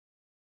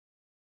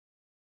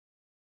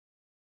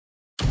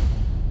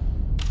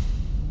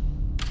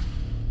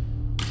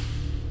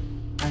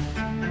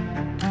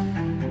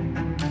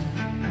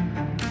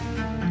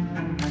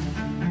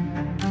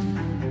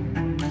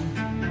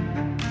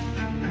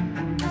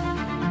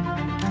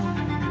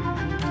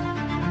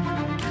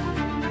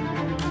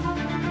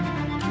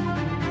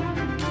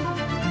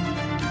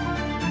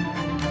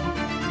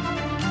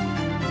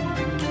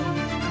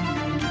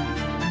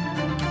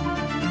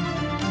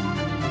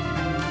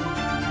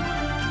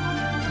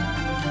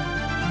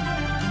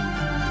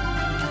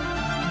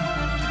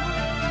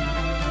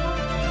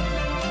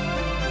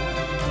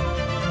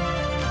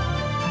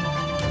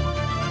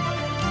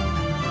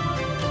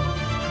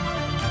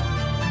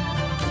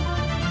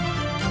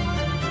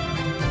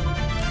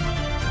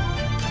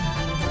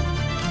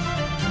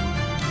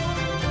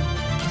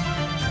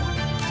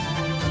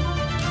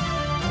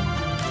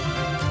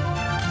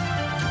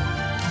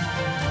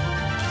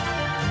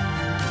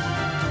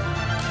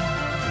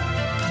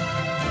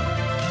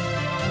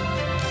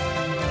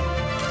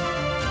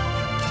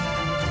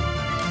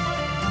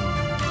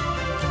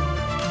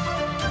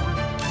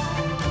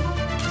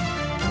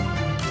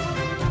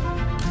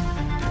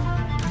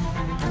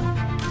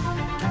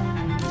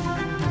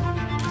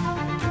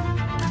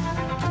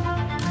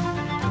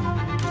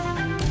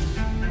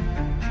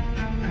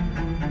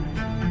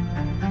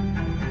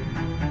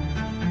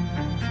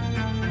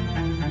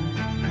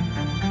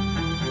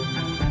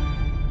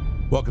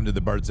Welcome to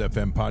the Bards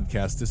FM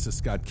podcast. This is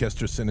Scott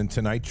Kesterson, and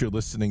tonight you're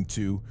listening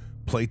to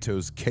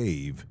Plato's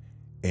Cave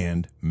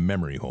and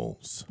Memory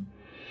Holes.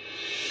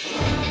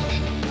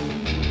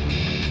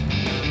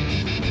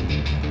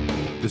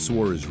 This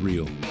war is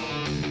real.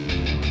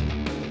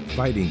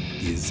 Fighting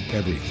is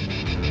everything.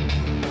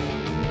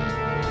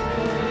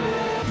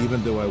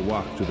 Even though I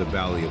walk through the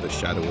valley of the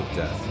shadow of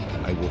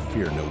death, I will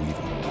fear no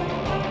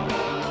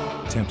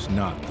evil. Tempt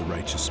not the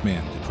righteous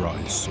man to draw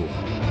his sword.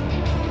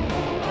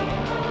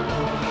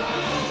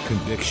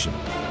 Conviction,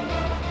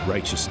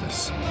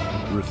 righteousness,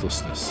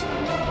 ruthlessness.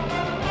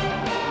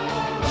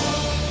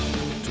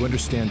 To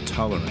understand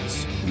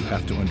tolerance, you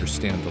have to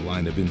understand the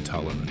line of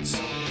intolerance.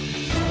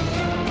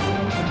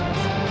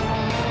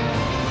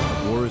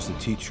 War is the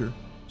teacher,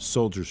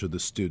 soldiers are the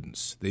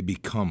students. They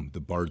become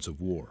the bards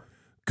of war.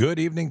 Good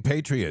evening,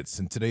 Patriots,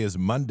 and today is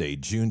Monday,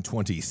 June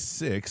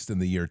 26th in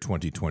the year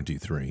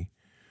 2023.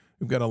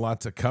 We've got a lot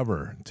to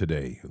cover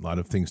today, a lot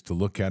of things to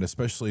look at,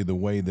 especially the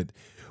way that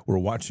we're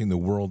watching the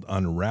world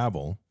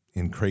unravel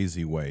in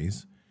crazy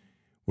ways.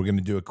 We're going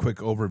to do a quick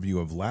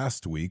overview of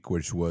last week,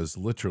 which was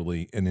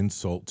literally an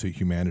insult to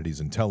humanity's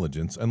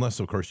intelligence, unless,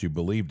 of course, you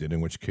believed it,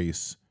 in which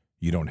case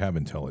you don't have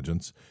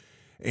intelligence.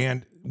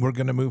 And we're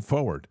going to move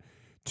forward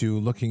to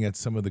looking at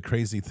some of the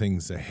crazy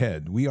things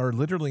ahead. We are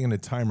literally in a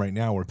time right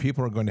now where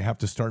people are going to have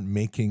to start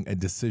making a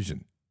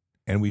decision.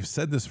 And we've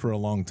said this for a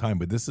long time,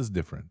 but this is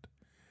different.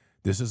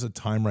 This is a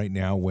time right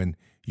now when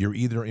you're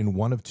either in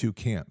one of two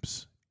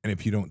camps. And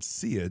if you don't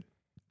see it,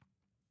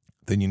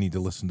 then you need to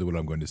listen to what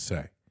I'm going to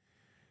say.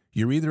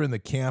 You're either in the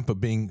camp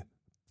of being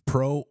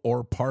pro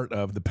or part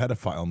of the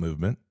pedophile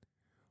movement,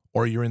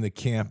 or you're in the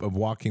camp of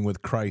walking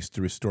with Christ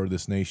to restore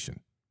this nation.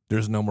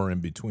 There's no more in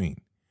between.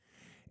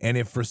 And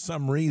if for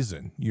some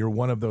reason you're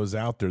one of those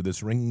out there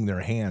that's wringing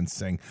their hands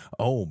saying,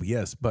 oh,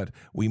 yes, but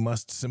we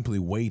must simply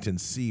wait and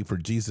see for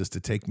Jesus to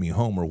take me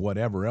home, or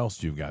whatever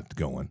else you've got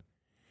going,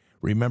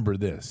 remember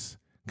this.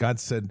 God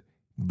said,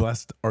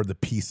 blessed are the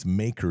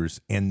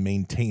peacemakers and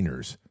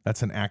maintainers.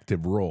 That's an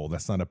active role.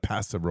 That's not a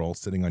passive role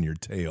sitting on your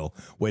tail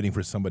waiting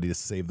for somebody to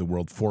save the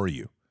world for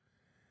you.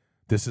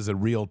 This is a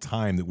real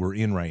time that we're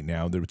in right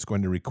now that it's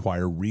going to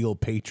require real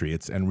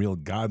patriots and real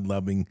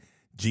God-loving,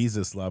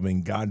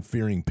 Jesus-loving,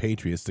 God-fearing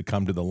patriots to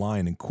come to the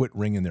line and quit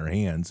wringing their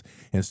hands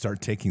and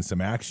start taking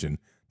some action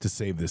to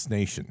save this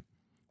nation.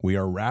 We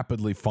are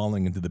rapidly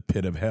falling into the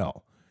pit of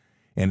hell.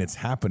 And it's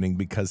happening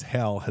because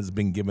hell has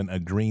been given a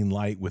green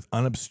light with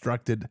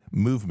unobstructed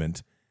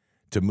movement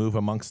to move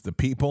amongst the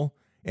people,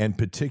 and in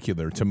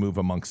particular to move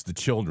amongst the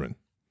children.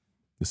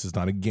 This is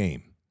not a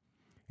game.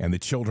 And the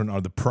children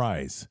are the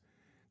prize.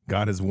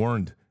 God has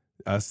warned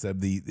us that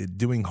the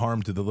doing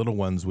harm to the little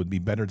ones would be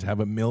better to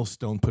have a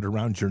millstone put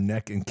around your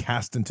neck and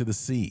cast into the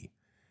sea.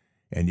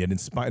 And yet in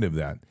spite of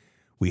that,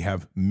 we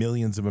have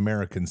millions of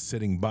Americans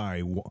sitting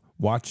by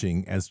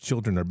watching as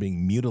children are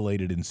being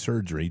mutilated in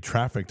surgery,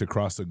 trafficked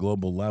across a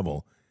global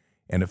level,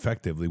 and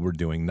effectively we're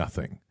doing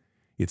nothing.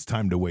 It's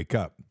time to wake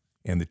up,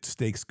 and the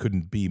stakes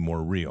couldn't be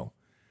more real.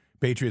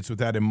 Patriots, with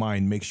that in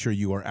mind, make sure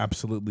you are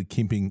absolutely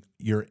keeping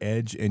your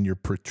edge and your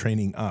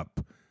training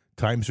up.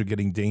 Times are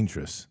getting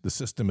dangerous. The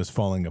system is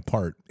falling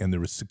apart, and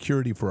the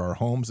security for our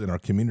homes and our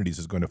communities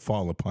is going to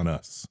fall upon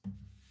us.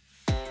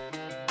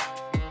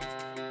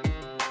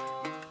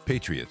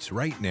 Patriots,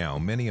 right now,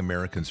 many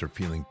Americans are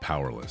feeling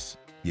powerless.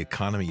 The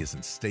economy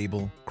isn't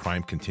stable,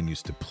 crime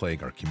continues to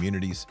plague our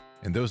communities,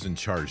 and those in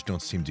charge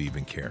don't seem to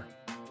even care.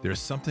 There's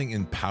something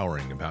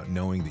empowering about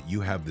knowing that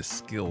you have the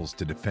skills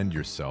to defend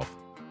yourself,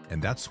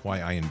 and that's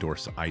why I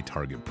endorse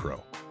iTarget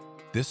Pro.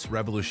 This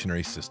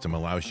revolutionary system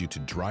allows you to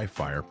dry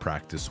fire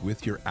practice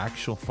with your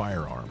actual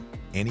firearm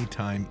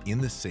anytime in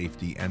the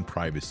safety and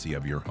privacy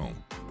of your home.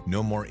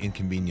 No more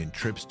inconvenient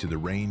trips to the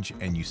range,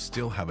 and you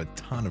still have a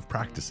ton of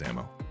practice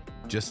ammo.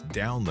 Just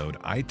download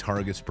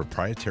iTarget's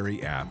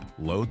proprietary app,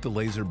 load the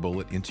laser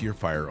bullet into your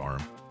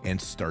firearm, and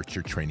start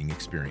your training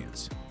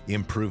experience.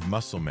 Improve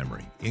muscle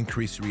memory,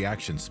 increase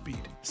reaction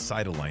speed,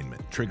 sight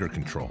alignment, trigger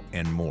control,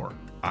 and more.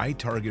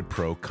 iTarget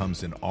Pro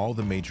comes in all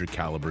the major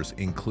calibers,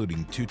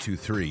 including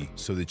 .223,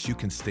 so that you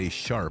can stay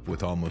sharp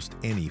with almost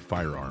any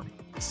firearm.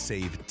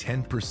 Save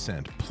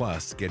 10%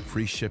 plus get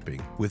free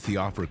shipping with the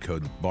offer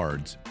code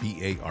BARDS,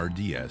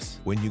 B-A-R-D-S,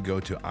 when you go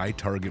to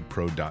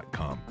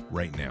itargetpro.com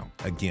right now.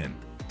 Again,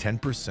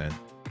 10%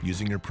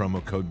 using your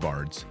promo code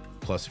BARDS,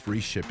 plus free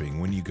shipping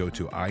when you go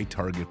to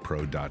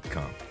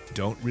itargetpro.com.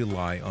 Don't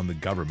rely on the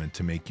government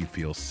to make you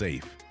feel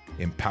safe.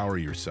 Empower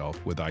yourself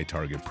with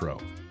iTarget Pro.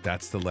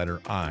 That's the letter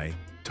I,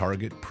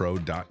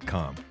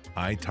 targetpro.com.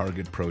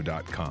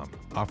 itargetpro.com.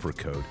 Offer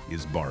code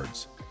is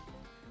BARDS.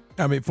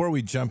 Now, before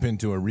we jump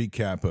into a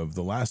recap of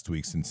the last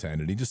week's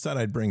insanity, just thought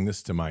I'd bring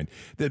this to mind,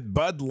 that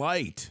Bud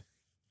Light,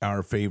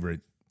 our favorite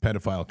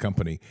pedophile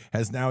company,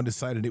 has now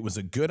decided it was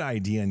a good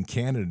idea in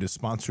Canada to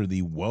sponsor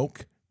the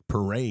woke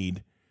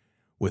parade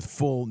with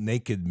full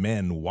naked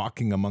men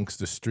walking amongst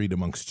the street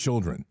amongst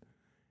children.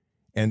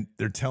 And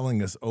they're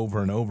telling us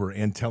over and over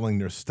and telling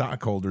their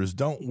stockholders,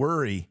 don't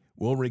worry,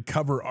 we'll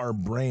recover our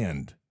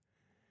brand.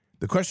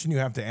 The question you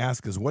have to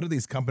ask is, what are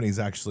these companies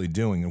actually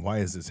doing, and why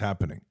is this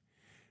happening?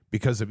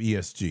 Because of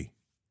ESG,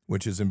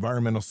 which is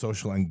environmental,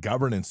 social, and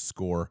governance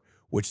score,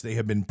 which they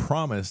have been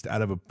promised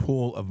out of a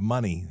pool of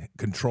money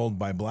controlled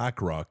by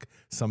BlackRock,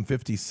 some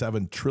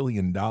 $57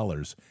 trillion,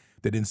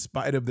 that in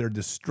spite of their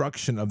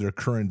destruction of their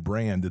current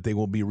brand, that they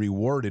will be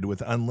rewarded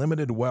with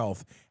unlimited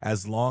wealth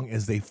as long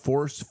as they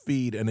force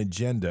feed an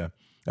agenda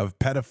of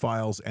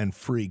pedophiles and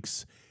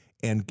freaks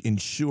and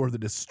ensure the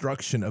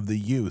destruction of the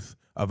youth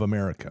of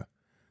America.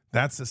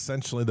 That's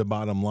essentially the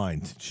bottom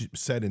line,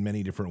 said in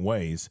many different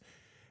ways.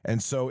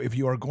 And so if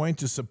you are going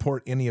to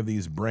support any of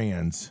these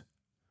brands,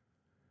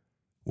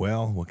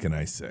 well, what can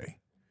I say?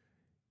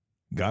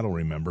 God will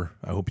remember.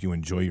 I hope you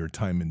enjoy your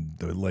time in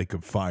the lake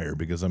of fire,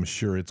 because I'm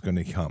sure it's going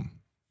to come.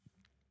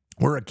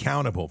 We're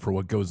accountable for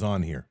what goes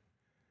on here.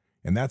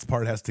 And that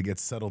part has to get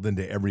settled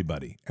into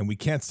everybody. And we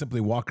can't simply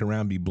walk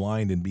around, be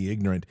blind, and be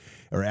ignorant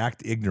or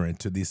act ignorant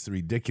to this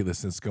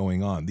ridiculousness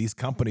going on. These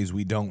companies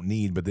we don't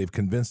need, but they've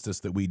convinced us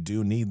that we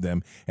do need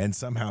them. And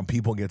somehow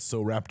people get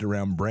so wrapped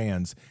around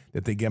brands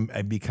that they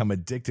become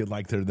addicted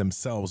like they're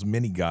themselves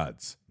mini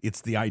gods.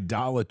 It's the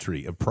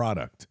idolatry of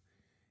product,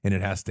 and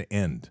it has to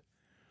end.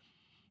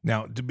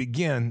 Now, to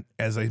begin,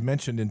 as I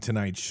mentioned in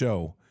tonight's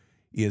show,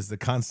 is the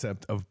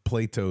concept of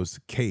Plato's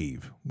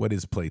cave. What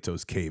is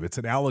Plato's cave? It's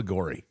an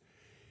allegory.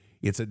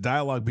 It's a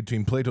dialogue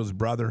between Plato's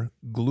brother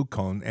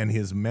Glaucon and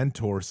his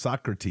mentor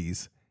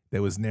Socrates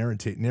that was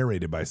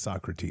narrated by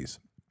Socrates.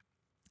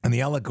 And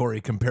the allegory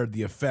compared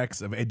the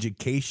effects of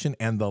education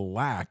and the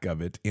lack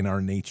of it in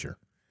our nature.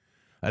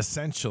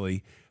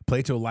 Essentially,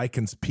 Plato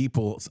likens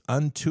people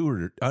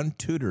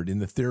untutored in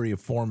the theory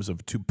of forms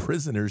to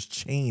prisoners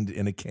chained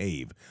in a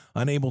cave,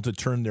 unable to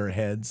turn their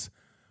heads.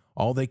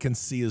 All they can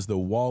see is the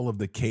wall of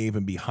the cave,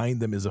 and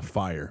behind them is a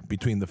fire.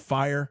 Between the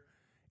fire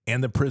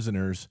and the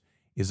prisoners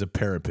is a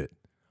parapet,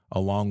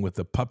 along with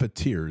the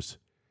puppeteers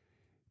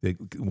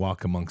that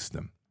walk amongst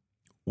them.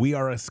 We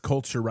are a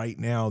culture right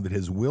now that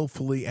has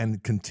willfully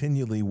and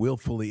continually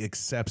willfully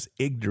accepts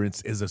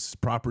ignorance as a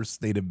proper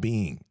state of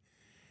being.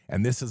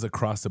 And this is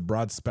across a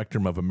broad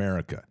spectrum of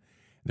America.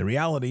 The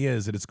reality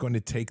is that it's going to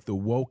take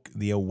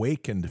the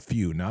awakened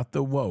few, not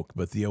the woke,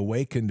 but the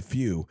awakened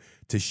few,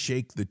 to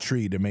shake the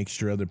tree to make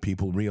sure other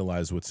people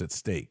realize what's at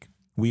stake.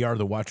 We are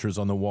the watchers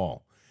on the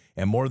wall.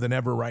 And more than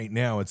ever right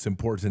now, it's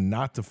important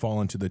not to fall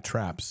into the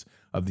traps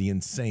of the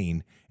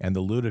insane and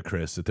the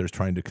ludicrous that they're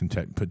trying to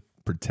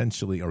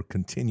potentially or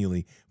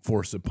continually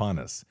force upon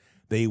us.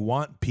 They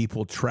want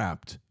people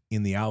trapped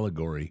in the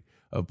allegory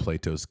of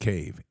Plato's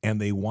cave, and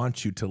they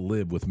want you to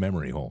live with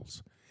memory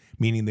holes,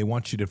 meaning they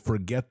want you to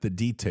forget the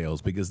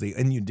details because they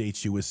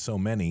inundate you with so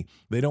many.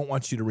 They don't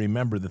want you to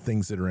remember the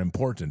things that are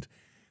important.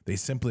 They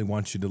simply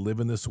want you to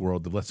live in this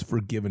world that let's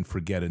forgive and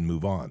forget and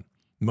move on.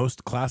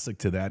 Most classic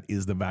to that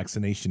is the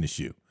vaccination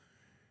issue.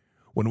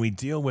 When we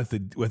deal with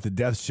the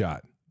death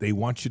shot, they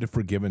want you to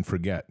forgive and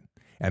forget.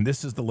 And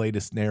this is the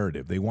latest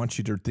narrative. They want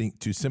you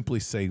to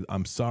simply say,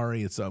 I'm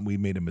sorry, we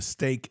made a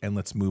mistake, and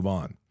let's move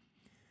on.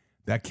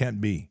 That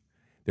can't be.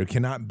 There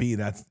cannot be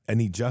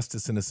any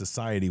justice in a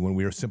society when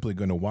we are simply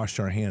going to wash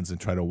our hands and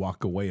try to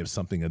walk away of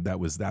something that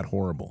was that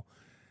horrible.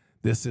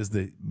 This is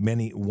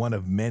one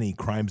of many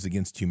crimes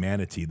against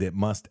humanity that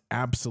must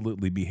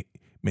absolutely be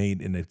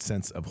made in a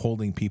sense of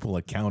holding people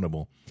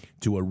accountable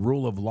to a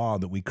rule of law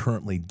that we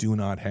currently do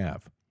not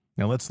have.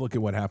 Now let's look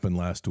at what happened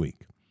last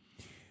week.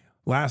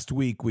 Last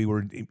week we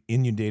were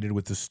inundated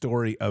with the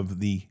story of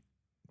the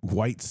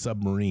white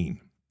submarine,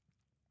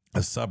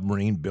 a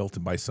submarine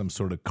built by some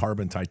sort of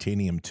carbon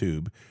titanium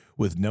tube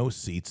with no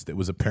seats that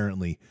was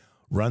apparently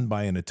run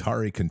by an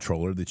Atari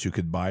controller that you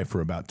could buy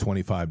for about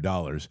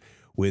 $25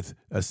 with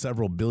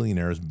several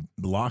billionaires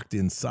locked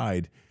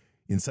inside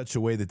in such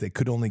a way that they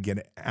could only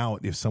get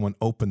out if someone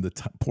opened the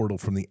portal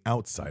from the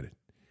outside.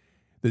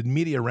 The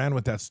media ran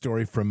with that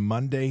story from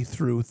Monday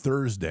through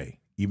Thursday,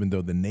 even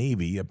though the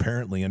Navy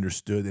apparently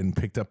understood and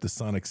picked up the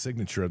sonic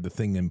signature of the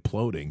thing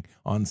imploding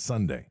on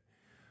Sunday.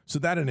 So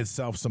that in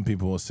itself, some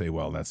people will say,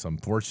 well, that's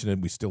unfortunate.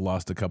 We still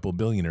lost a couple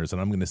billionaires.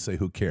 And I'm going to say,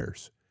 who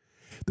cares?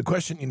 The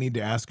question you need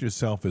to ask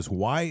yourself is,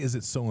 why is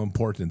it so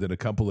important that a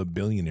couple of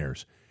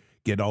billionaires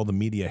get all the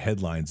media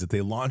headlines, that they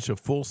launch a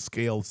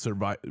full-scale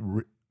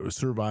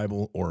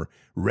survival or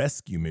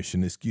rescue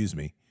mission,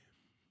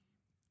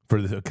 for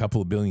a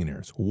couple of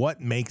billionaires? What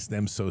makes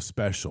them so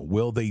special?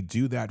 Will they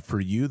do that for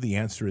you? The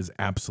answer is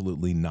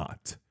absolutely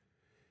not.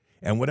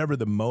 And whatever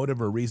the motive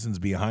or reasons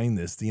behind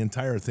this, the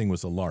entire thing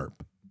was a LARP.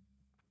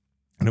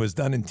 And it was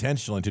done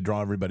intentionally to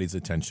draw everybody's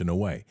attention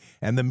away.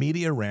 And the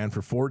media ran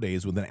for 4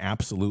 days with an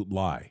absolute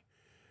lie.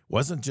 It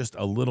wasn't just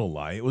a little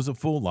lie, it was a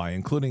full lie,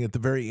 including at the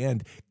very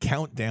end,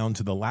 countdown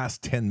to the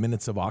last 10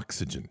 minutes of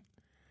oxygen.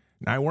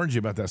 Now, I warned you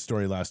about that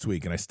story last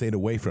week, and I stayed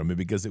away from it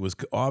because it was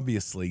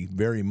obviously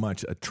very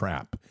much a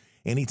trap.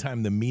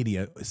 Anytime the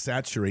media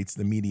saturates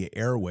the media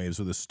airwaves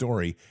with a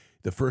story,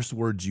 the first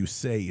word you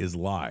say is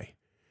lie.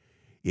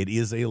 It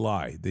is a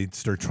lie. They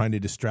start trying to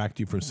distract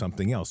you from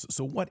something else.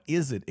 So what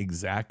is it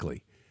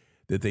exactly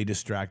that they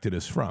distracted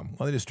us from?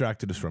 Well, they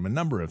distracted us from a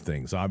number of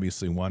things.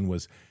 Obviously, one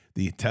was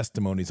the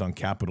testimonies on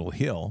Capitol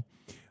Hill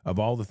of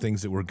all the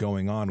things that were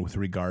going on with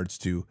regards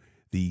to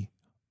the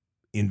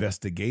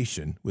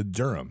investigation with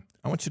Durham.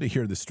 I want you to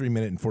hear this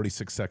 3-minute and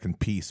 46-second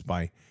piece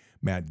by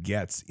Matt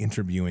Getz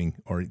interviewing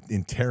or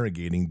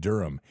interrogating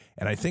Durham.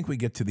 And I think we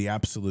get to the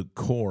absolute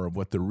core of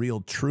what the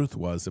real truth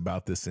was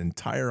about this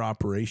entire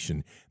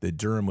operation that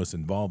Durham was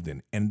involved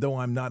in. And though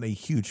I'm not a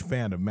huge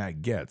fan of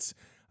Matt Getz,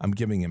 I'm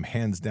giving him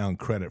hands down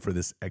credit for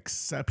this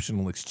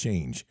exceptional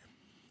exchange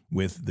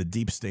with the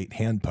deep state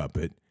hand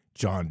puppet,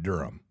 John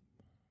Durham.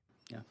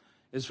 Yeah.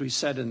 As we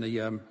said in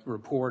the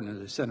report, and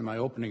as I said in my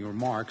opening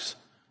remarks,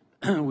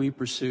 we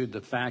pursued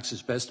the facts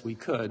as best we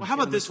could. Well, how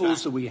about this tools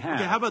fact? that we have?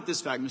 Okay, how about this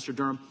fact, Mr.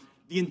 Durham?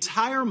 The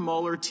entire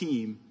Mueller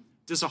team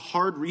does a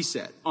hard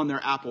reset on their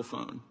Apple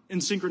phone in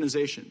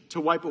synchronization to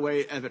wipe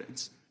away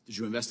evidence. Did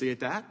you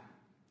investigate that?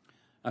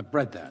 I've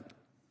read that.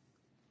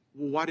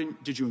 Well, why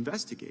did you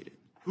investigate it?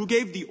 Who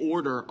gave the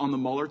order on the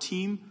Mueller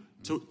team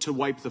to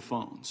wipe the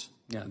phones?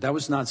 Yeah, that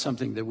was not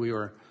something that we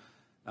were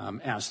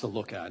asked to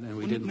look at, and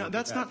we didn't. No, look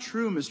that's at that. not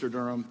true, Mr.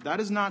 Durham. That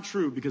is not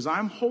true, because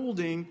I'm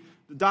holding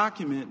the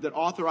document that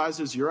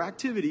authorizes your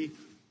activity,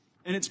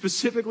 and it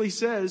specifically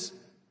says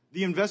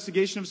the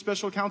investigation of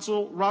Special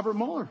Counsel Robert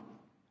Mueller.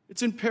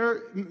 It's in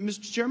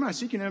Mr. Chairman, I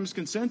seek unanimous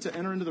consent to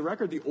enter into the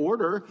record the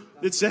order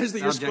that says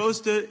that you're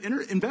supposed to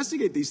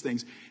investigate these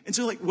things. And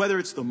so, like, whether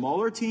it's the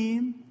Mueller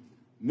team,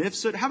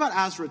 MIFSUD, how about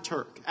Azra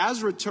Turk?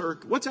 Azra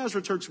Turk, what's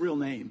Azra Turk's real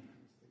name?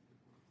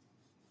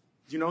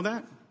 Do you know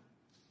that?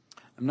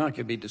 I'm not going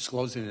to be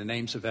disclosing the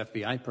names of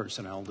FBI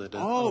personnel that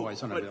are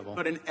otherwise unavailable.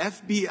 But an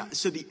FBI,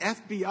 so the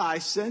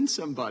FBI sends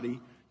somebody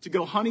to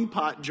go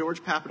honeypot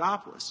George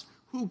Papadopoulos.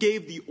 Who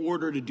gave the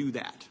order to do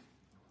that?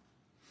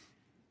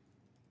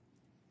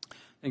 I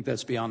think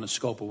that's beyond the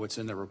scope of what's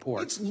in the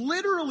report. It's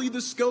literally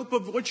the scope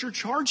of what your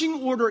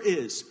charging order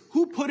is.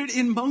 Who put it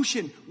in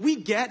motion? We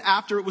get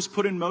after it was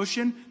put in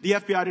motion, the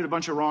FBI did a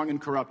bunch of wrong and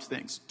corrupt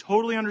things.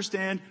 Totally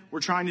understand.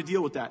 We're trying to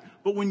deal with that.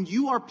 But when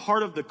you are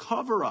part of the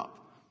cover-up,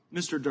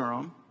 Mr.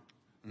 Durham,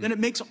 then it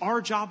makes our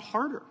job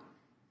harder.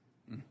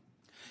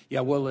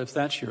 Yeah, well, if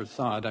that's your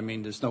thought, I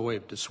mean, there's no way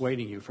of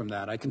dissuading you from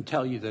that. I can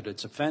tell you that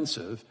it's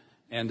offensive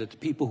and that the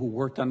people who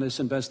worked on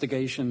this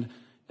investigation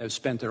have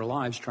spent their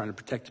lives trying to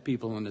protect the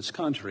people in this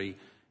country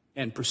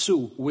and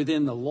pursue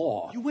within the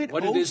law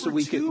what it is that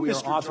we are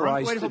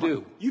authorized to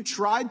do. You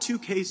tried 2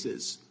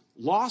 cases,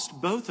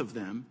 lost both of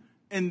them,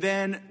 and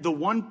then the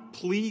one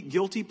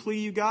guilty plea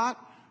you got,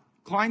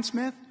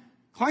 Kleinsmith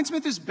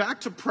is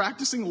back to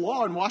practicing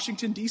law in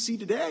Washington, D.C.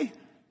 today.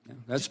 Yeah,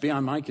 that's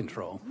beyond my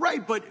control.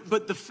 Right, but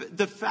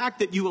the fact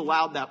that you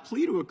allowed that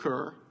plea to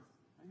occur,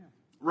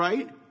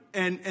 right,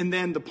 and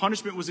then the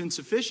punishment was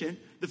insufficient,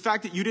 the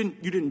fact that you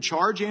didn't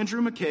charge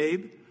Andrew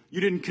McCabe,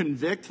 you didn't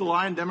convict the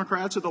lying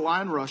Democrats or the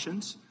lying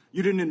Russians,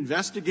 you didn't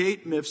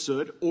investigate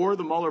MIFSUD or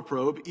the Mueller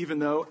probe, even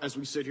though, as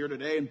we sit here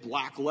today in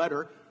black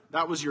letter,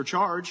 that was your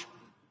charge.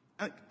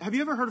 Have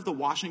you ever heard of the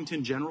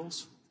Washington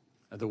Generals?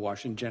 The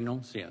Washington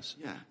Generals, yes.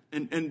 Yeah,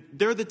 and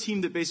they're the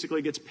team that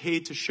basically gets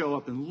paid to show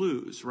up and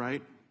lose,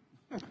 right?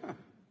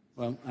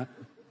 Well,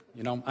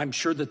 I'm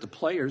sure that the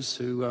players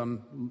who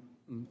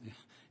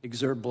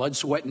exert blood,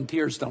 sweat, and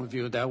tears don't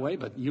view it that way,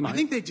 but you might. I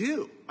think they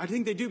do. I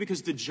think they do,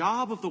 because the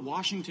job of the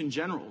Washington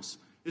Generals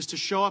is to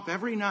show up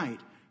every night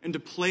and to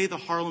play the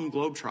Harlem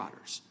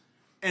Globetrotters.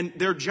 And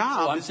their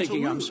job is to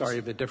lose. I'm sorry,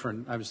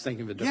 I was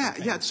thinking of a different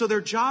thing. Yeah, so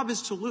their job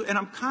is to lose. And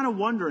I'm kind of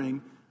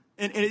wondering,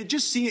 and it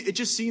just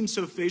seems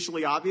so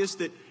facially obvious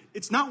that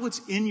it's not what's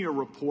in your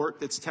report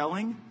that's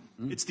telling.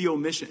 It's the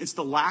omission. It's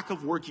the lack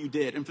of work you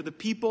did. And for the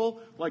people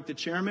like the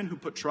chairman who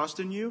put trust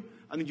in you,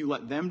 I think you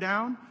let them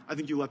down. I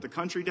think you let the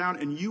country down.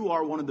 And you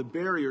are one of the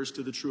barriers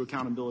to the true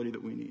accountability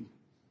that we need.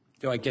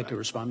 Do I get to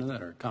respond to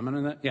that or comment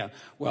on that? Yeah.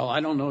 Well,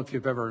 I don't know if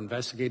you've ever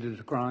investigated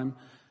a crime.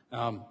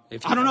 I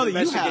don't know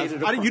that you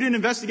have. You didn't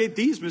investigate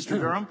these, Mr.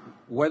 Durham.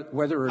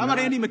 Whether or How about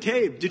not, Andy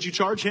McCabe? Did you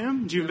charge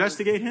him? Did you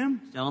investigate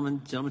him?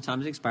 Gentlemen, time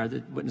has expired.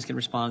 The witness can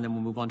respond, and then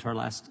we'll move on to our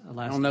last.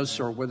 I don't know,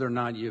 sir, whether or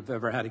not you've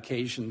ever had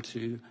occasion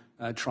to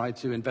try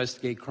to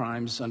investigate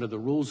crimes under the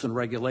rules and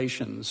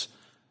regulations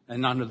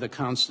and under the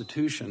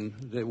Constitution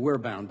that we're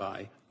bound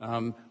by.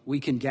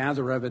 We can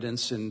gather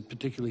evidence in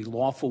particularly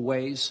lawful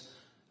ways.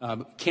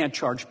 Can't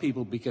charge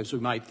people because we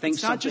might think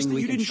it's not something. Just that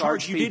we you can didn't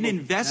charge. You didn't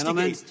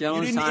investigate.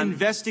 You didn't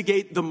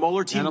investigate the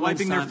Mueller team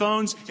wiping their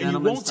phones, and you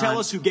won't tell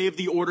us who gave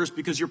the orders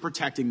because you're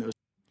protecting those.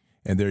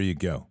 And there you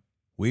go.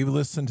 We've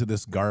listened to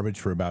this garbage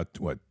for about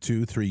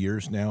 2-3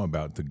 years now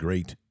about the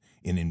great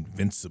and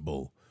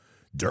invincible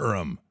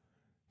Durham,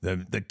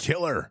 the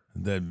killer,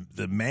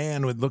 the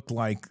man who looked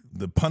like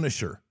the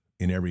Punisher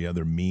in every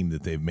other meme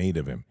that they've made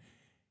of him.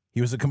 He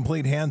was a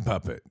complete hand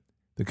puppet.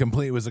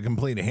 It was a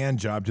complete hand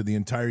job to the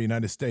entire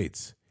United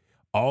States,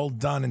 all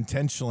done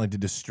intentionally to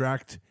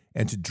distract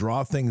and to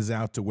draw things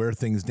out, to wear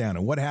things down.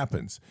 And what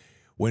happens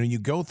when you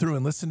go through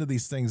and listen to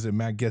these things that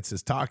Matt Getz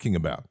is talking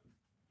about?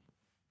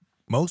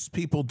 Most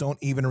people don't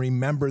even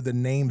remember the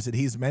names that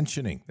he's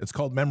mentioning. It's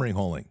called memory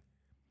holing.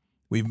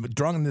 We've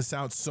drawn this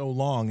out so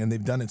long, and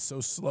they've done it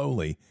so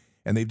slowly,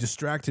 And they've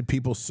distracted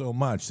people so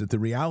much that the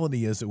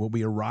reality is that what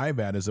we arrive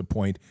at is a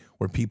point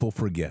where people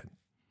forget.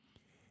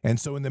 And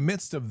so in the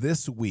midst of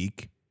this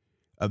week,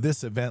 of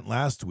this event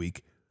last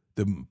week,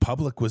 the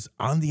public was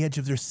on the edge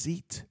of their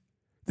seat.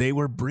 They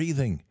were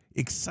breathing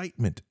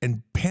excitement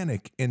and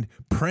panic and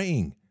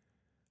praying.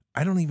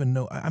 I don't even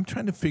know. I'm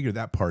trying to figure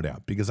that part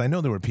out because I know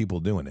there were people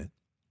doing it.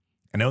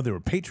 I know there were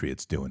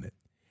patriots doing it.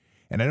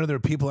 And I know there are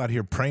people out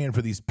here praying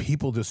for these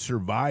people to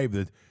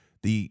survive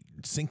the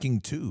sinking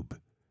tube,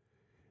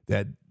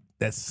 that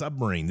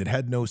submarine that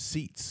had no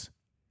seats.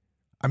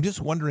 I'm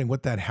just wondering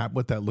what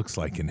that looks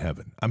like in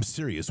heaven. I'm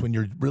serious. When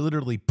you're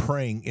literally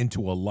praying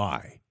into a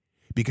lie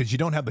because you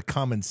don't have the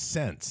common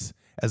sense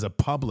as a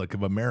public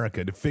of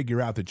America to figure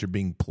out that you're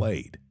being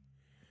played.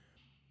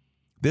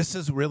 This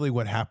is really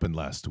what happened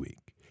last week.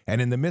 And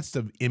in the midst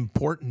of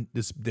important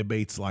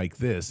debates like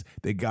this,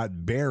 they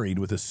got buried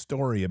with a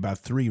story about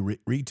three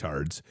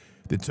retards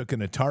that took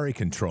an Atari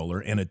controller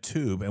and a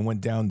tube and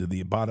went down to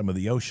the bottom of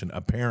the ocean,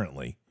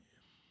 apparently,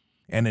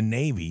 and a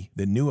Navy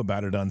that knew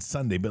about it on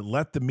Sunday but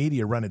let the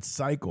media run its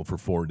cycle for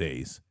 4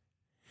 days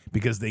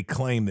because they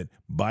claim that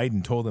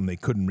Biden told them they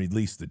couldn't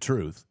release the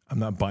truth. I'm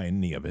not buying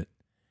any of it.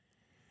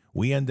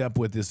 We end up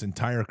with this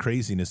entire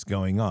craziness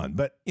going on.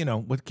 But,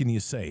 what can you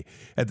say?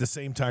 At the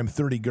same time,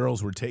 30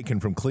 girls were taken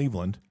from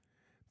Cleveland.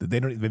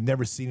 They've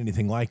never seen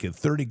anything like it.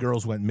 30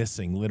 girls went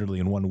missing literally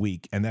in 1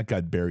 week, and that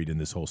got buried in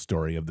this whole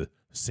story of the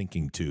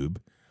sinking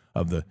tube.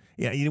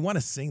 You want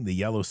to sing the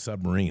Yellow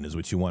Submarine is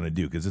what you want to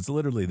do because it's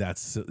literally that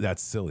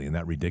silly and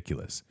that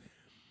ridiculous.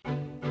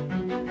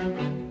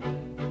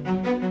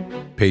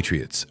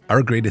 Patriots,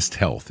 our greatest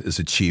health is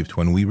achieved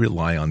when we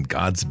rely on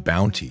God's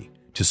bounty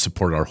to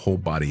support our whole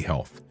body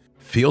health.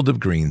 Field of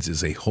Greens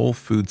is a whole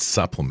food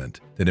supplement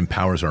that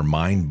empowers our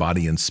mind,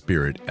 body, and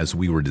spirit as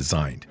we were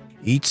designed.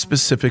 Each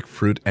specific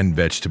fruit and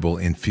vegetable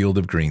in Field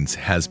of Greens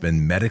has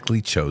been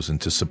medically chosen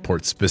to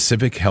support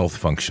specific health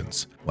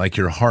functions, like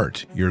your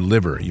heart, your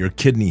liver, your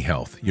kidney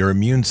health, your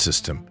immune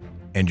system,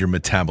 and your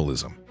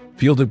metabolism.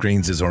 Field of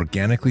Greens is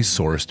organically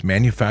sourced,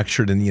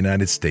 manufactured in the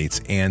United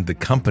States, and the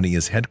company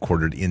is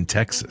headquartered in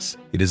Texas.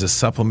 It is a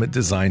supplement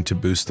designed to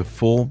boost the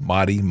full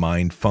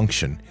body-mind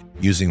function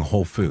using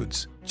whole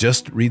foods.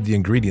 Just read the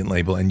ingredient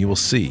label and you will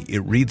see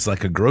it reads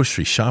like a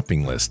grocery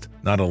shopping list,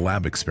 not a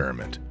lab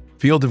experiment.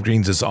 Field of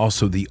Greens is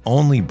also the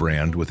only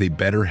brand with a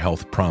better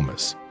health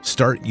promise.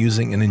 Start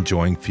using and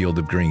enjoying Field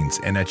of Greens,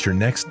 and at your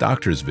next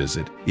doctor's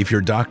visit, if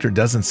your doctor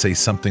doesn't say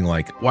something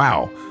like,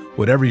 "Wow,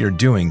 whatever you're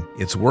doing,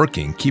 it's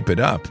working, keep it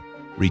up,"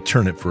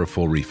 return it for a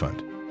full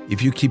refund.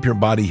 If you keep your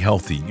body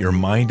healthy, your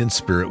mind and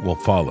spirit will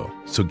follow.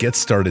 So get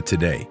started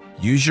today.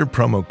 Use your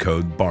promo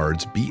code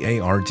BARDS,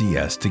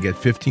 BARDS, to get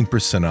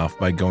 15% off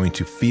by going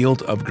to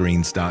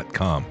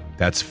fieldofgreens.com.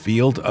 That's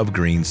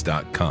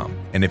fieldofgreens.com.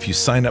 And if you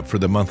sign up for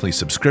the monthly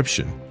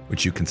subscription,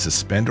 which you can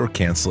suspend or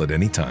cancel at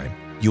any time,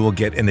 you will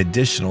get an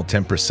additional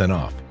 10%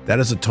 off. That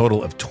is a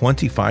total of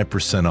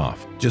 25%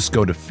 off. Just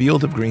go to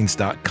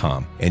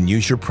fieldofgreens.com and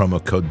use your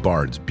promo code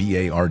BARDS,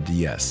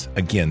 BARDS.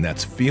 Again,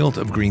 that's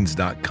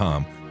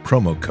fieldofgreens.com,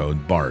 promo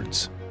code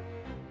BARDS.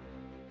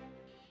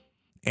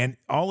 And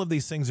all of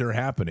these things are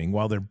happening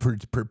while they're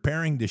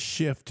preparing to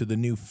shift to the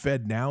new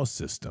FedNow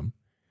system.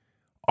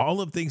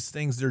 All of these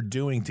things they're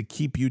doing to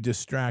keep you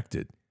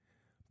distracted.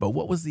 But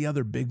what was the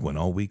other big one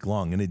all week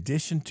long? In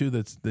addition to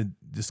the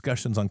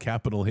discussions on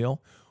Capitol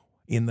Hill,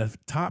 in the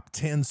top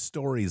 10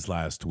 stories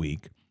last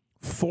week,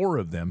 4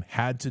 of them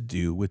had to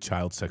do with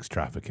child sex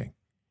trafficking.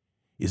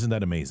 Isn't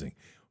that amazing?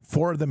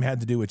 4 of them had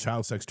to do with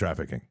child sex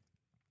trafficking.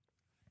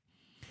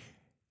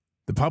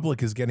 The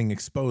public is getting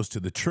exposed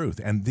to the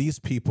truth, and these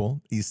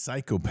people, these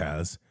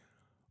psychopaths,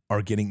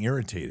 are getting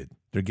irritated.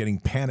 They're getting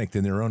panicked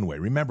in their own way.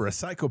 Remember, a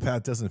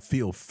psychopath doesn't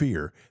feel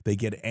fear. They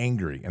get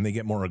angry, and they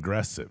get more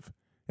aggressive,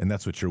 and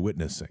that's what you're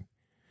witnessing.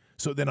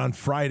 So then on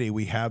Friday,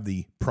 we have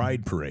the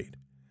Pride Parade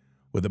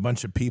with a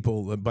bunch of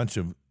people, a bunch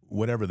of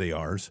whatever they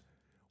are,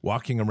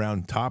 walking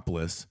around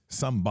topless,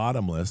 some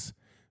bottomless,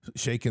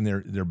 shaking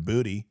their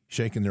booty,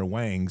 shaking their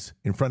wangs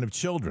in front of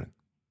children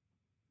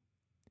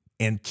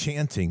and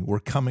chanting, "We're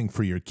coming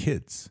for your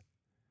kids."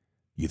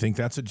 You think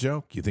that's a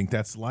joke? You think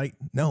that's light?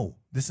 No,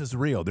 this is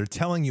real. They're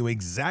telling you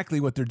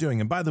exactly what they're doing.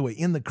 And by the way,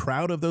 in the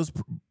crowd of those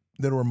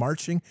that were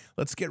marching,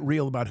 let's get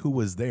real about who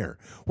was there.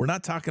 We're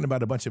not talking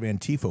about a bunch of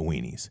Antifa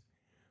weenies.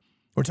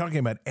 We're talking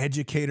about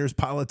educators,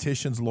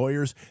 politicians,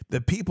 lawyers, the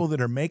people that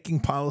are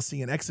making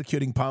policy and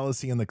executing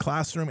policy in the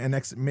classroom and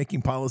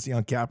making policy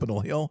on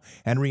Capitol Hill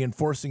and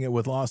reinforcing it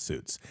with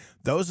lawsuits.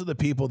 Those are the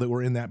people that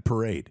were in that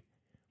parade.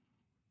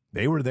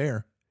 They were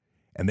there,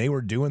 and they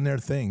were doing their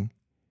thing.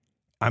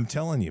 I'm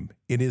telling you,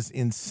 it is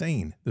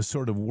insane, the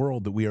sort of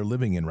world that we are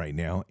living in right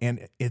now,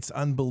 and it's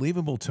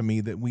unbelievable to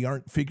me that we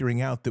aren't figuring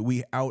out that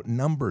we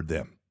outnumber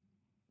them.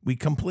 We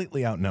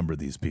completely outnumber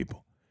these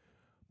people,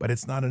 but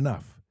it's not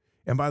enough.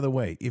 And by the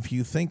way, if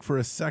you think for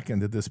a second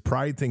that this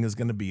pride thing is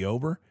going to be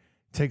over,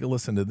 take a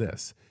listen to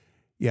this.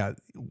 Yeah,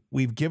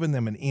 we've given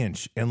them an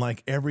inch, and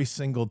like every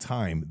single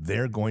time,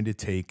 they're going to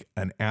take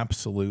an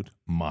absolute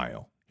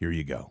mile. Here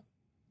you go.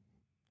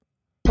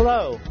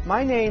 Hello,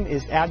 my name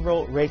is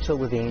Admiral Rachel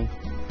Levine,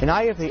 and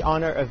I have the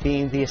honor of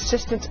being the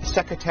Assistant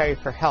Secretary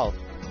for Health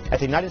at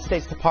the United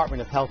States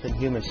Department of Health and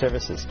Human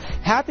Services.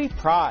 Happy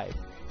Pride.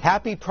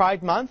 Happy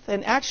Pride Month,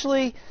 and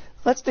actually,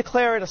 let's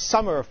declare it a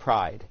summer of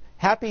pride.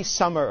 Happy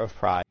Summer of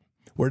Pride.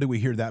 Where did we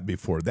hear that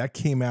before? That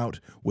came out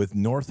with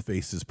North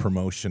Face's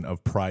promotion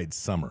of Pride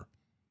Summer.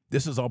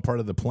 This is all part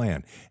of the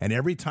plan. And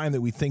every time that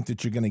we think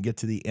that you're going to get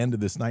to the end of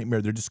this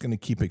nightmare, they're just going to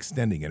keep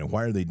extending it. And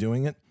why are they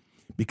doing it?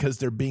 Because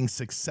they're being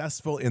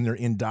successful in their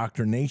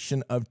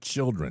indoctrination of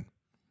children.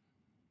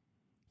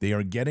 They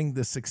are getting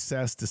the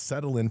success to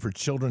settle in for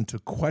children to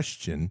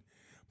question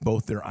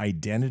both their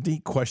identity,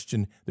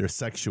 question their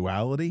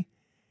sexuality,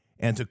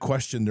 and to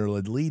question their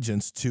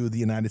allegiance to the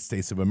United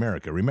States of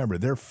America. Remember,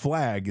 their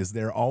flag is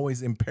there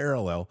always in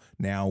parallel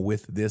now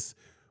with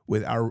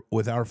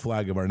our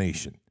flag of our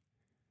nation.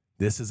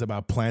 This is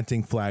about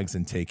planting flags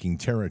and taking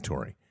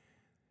territory.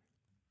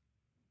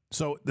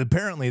 So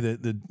apparently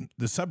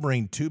the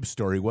submarine tube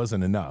story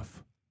wasn't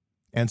enough.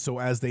 And so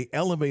as they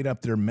elevate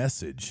up their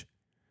message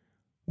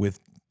with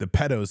the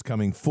pedos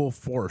coming full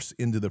force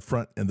into the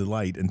front and the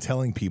light and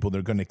telling people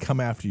they're going to come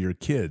after your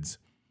kids,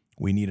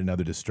 we need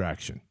another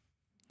distraction.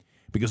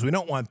 Because we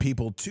don't want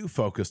people too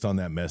focused on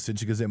that message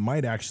because it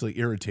might actually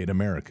irritate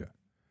America.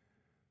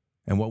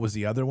 And what was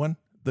the other one?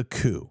 The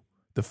coup,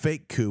 the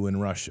fake coup in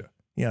Russia.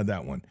 Yeah,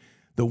 that one.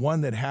 The one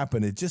that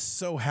happened, it just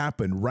so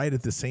happened right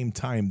at the same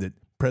time that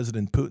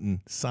President Putin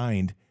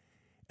signed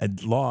a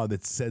law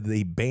that said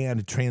they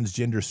banned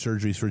transgender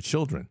surgeries for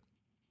children.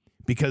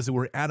 Because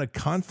we're at a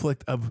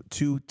conflict of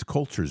two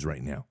cultures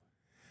right now.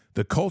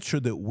 The culture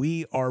that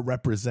we are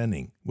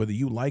representing, whether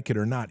you like it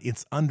or not,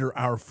 it's under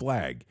our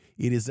flag.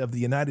 It is of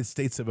the United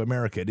States of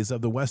America. It is of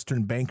the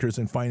Western bankers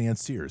and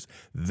financiers.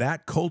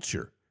 That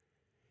culture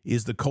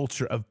is the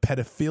culture of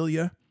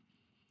pedophilia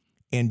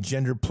and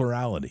gender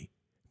plurality.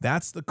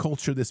 That's the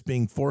culture that's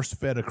being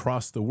force-fed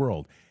across the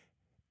world.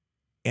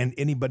 And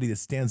anybody that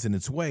stands in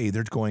its way,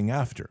 they're going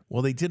after.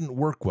 Well, they didn't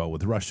work well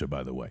with Russia,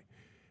 by the way.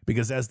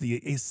 Because as the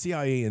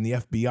CIA and the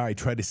FBI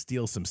tried to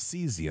steal some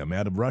cesium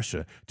out of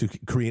Russia to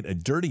create a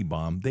dirty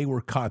bomb, they were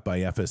caught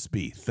by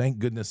FSB. Thank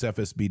goodness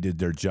FSB did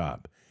their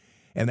job.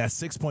 And that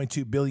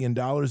 $6.2 billion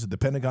that the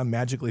Pentagon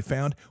magically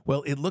found,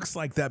 well, it looks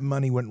like that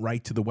money went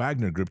right to the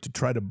Wagner Group to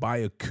try to buy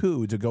a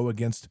coup to go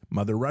against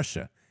Mother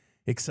Russia.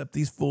 Except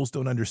these fools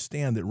don't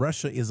understand that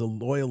Russia is a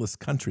loyalist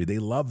country. They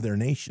love their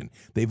nation.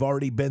 They've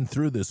already been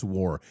through this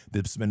war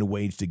that's been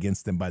waged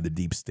against them by the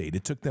deep state.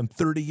 It took them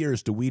 30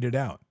 years to weed it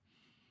out.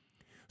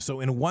 So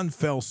in one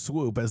fell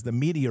swoop, as the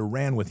media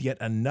ran with yet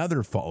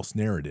another false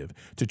narrative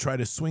to try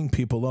to swing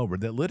people over,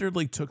 that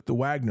literally took the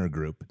Wagner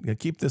Group. Now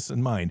keep this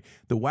in mind.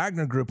 The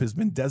Wagner Group has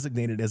been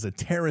designated as a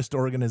terrorist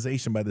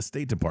organization by the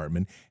State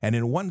Department, and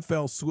in one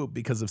fell swoop,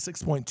 because of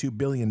 $6.2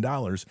 billion,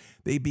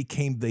 they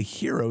became the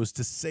heroes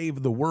to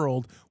save the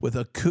world with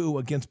a coup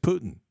against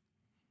Putin.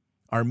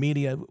 Our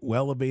media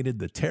elevated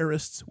the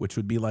terrorists, which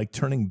would be like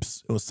turning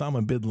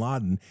Osama bin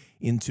Laden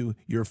into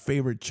your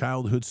favorite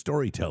childhood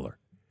storyteller.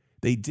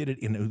 They did it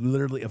in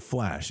literally a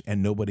flash,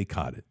 and nobody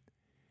caught it.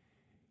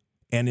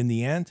 And in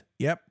the end,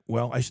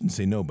 I shouldn't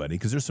say nobody,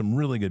 because there's some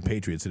really good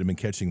patriots that have been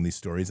catching these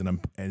stories, and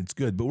it's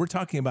good. But we're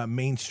talking about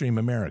mainstream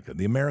America,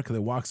 the America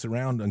that walks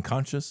around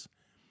unconscious,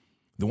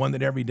 the one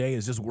that every day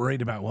is just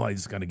worried about, I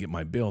just got to get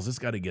my bills, just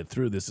got to get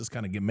through this, just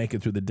got to make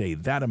it through the day.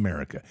 That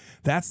America,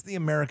 that's the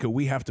America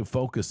we have to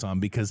focus on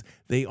because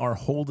they are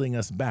holding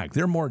us back.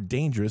 They're more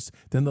dangerous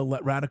than the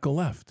radical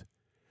left.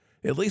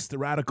 At least the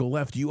radical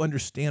left, you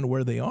understand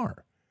where they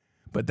are.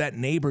 But that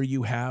neighbor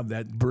you have,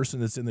 that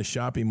person that's in the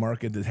shopping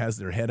market that has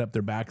their head up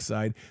their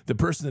backside, the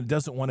person that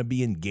doesn't want to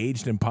be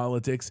engaged in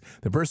politics,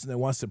 the person that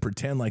wants to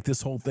pretend like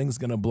this whole thing's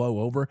going to blow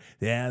over,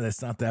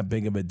 that's not that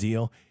big of a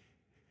deal.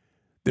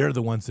 They're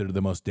the ones that are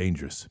the most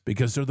dangerous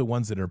because they're the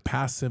ones that are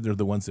passive. They're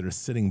the ones that are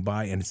sitting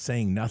by and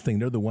saying nothing.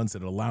 They're the ones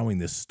that are allowing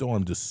this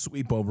storm to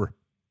sweep over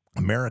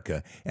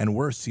America. And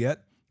worse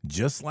yet,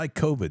 just like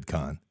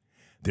COVID-Con,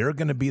 they're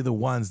going to be the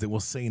ones that will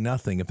say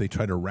nothing if they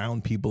try to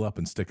round people up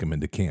and stick them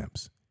into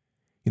camps.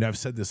 I've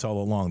said this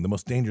all along. The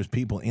most dangerous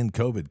people in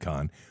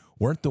COVID-Con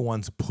weren't the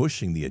ones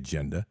pushing the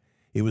agenda.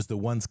 It was the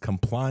ones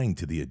complying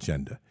to the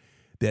agenda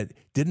that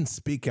didn't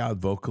speak out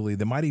vocally.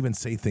 They might even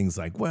say things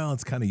like,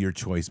 it's kind of your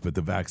choice, but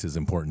the vax is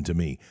important to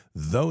me.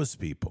 Those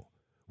people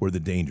were the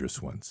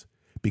dangerous ones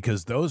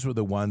because those were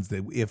the ones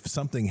that if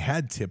something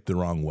had tipped the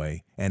wrong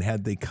way and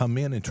had they come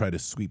in and try to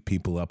sweep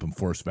people up and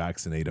force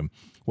vaccinate them,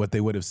 what they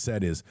would have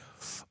said is,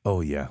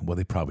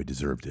 they probably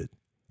deserved it.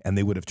 And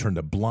they would have turned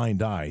a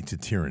blind eye to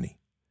tyranny.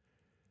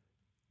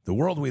 The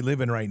world we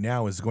live in right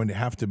now is going to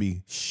have to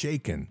be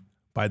shaken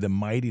by the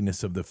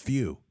mightiness of the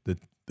few,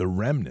 the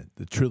remnant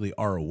that truly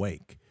are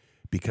awake,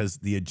 because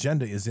the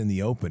agenda is in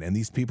the open and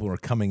these people are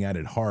coming at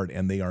it hard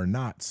and they are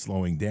not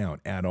slowing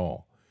down at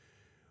all.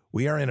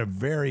 We are in a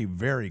very,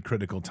 very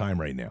critical time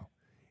right now,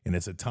 and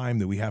it's a time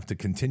that we have to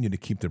continue to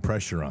keep the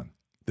pressure on.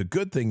 The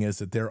good thing is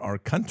that there are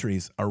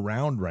countries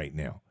around right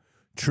now,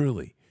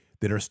 truly,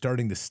 that are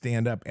starting to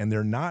stand up and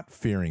they're not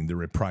fearing the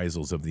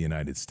reprisals of the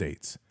United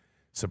States.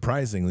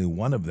 Surprisingly,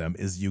 one of them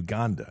is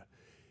Uganda.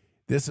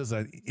 This is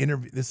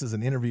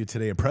an interview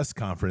today, a press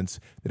conference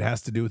that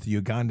has to do with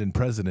the Ugandan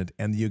president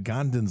and the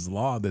Ugandan's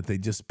law that they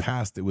just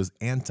passed that was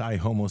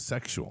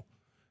anti-homosexual.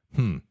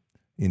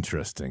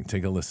 Interesting.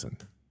 Take a listen.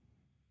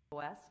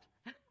 West.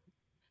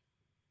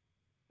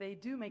 They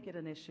do make it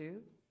an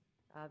issue.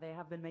 They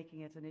have been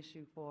making it an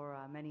issue for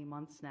many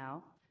months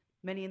now.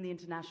 Many in the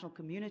international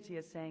community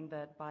are saying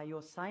that by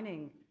your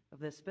signing of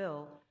this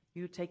bill,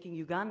 you're taking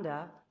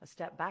Uganda a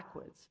step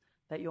backwards,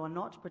 that you are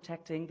not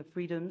protecting the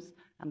freedoms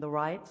and the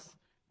rights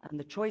and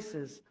the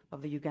choices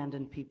of the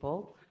Ugandan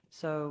people.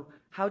 So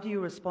how do you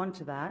respond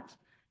to that?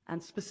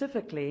 And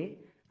specifically,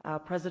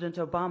 President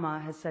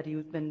Obama has said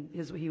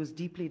he was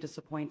deeply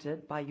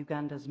disappointed by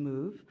Uganda's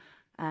move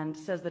and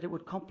says that it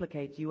would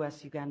complicate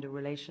U.S.-Uganda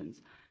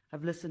relations.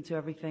 I've listened to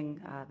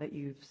everything that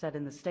you've said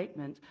in the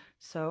statement.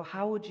 So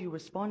how would you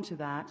respond to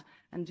that?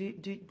 And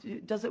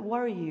does it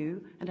worry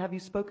you? And have you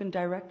spoken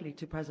directly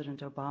to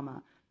President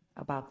Obama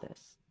about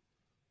this?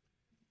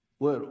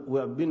 Well, we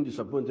have been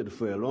disappointed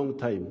for a long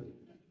time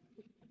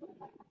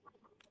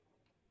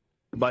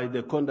by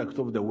the conduct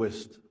of the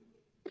West,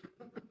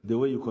 the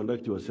way you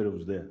conduct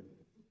yourselves there.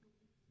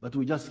 But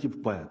we just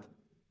keep quiet.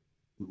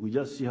 We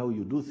just see how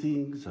you do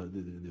things, how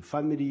the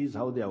families,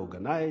 how they are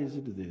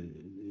organized,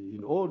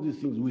 in all these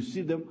things. We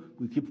see them,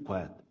 we keep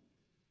quiet.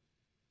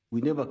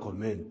 We never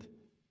comment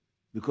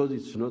because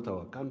it's not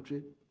our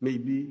country.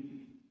 Maybe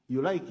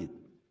you like it.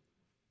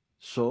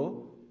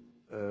 So,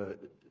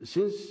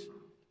 since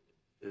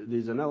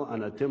there's now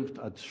an attempt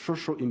at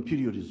social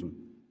imperialism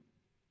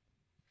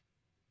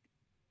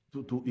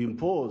to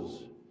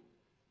impose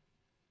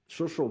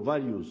social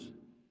values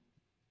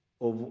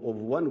of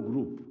one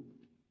group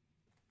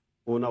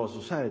on our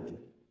society,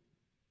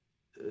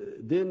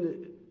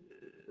 then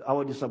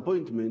our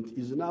disappointment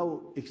is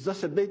now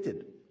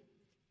exacerbated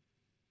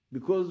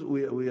because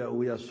we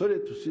are sorry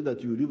to see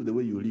that you live the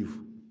way you live.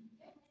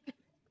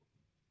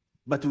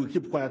 But we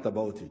keep quiet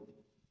about it.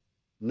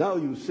 Now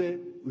you say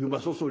we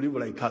must also live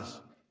like us.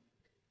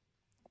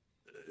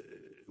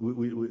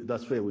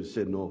 That's why we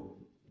say no.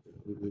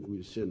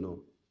 We say no.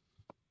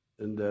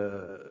 And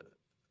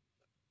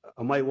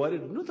am I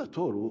worried? Not at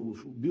all. We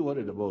should be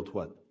worried about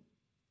what?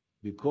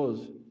 Because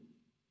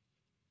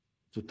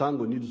to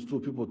tango needs two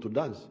people to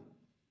dance.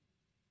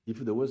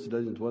 If the West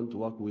doesn't want to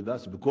work with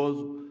us because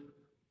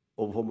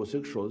of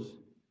homosexuals,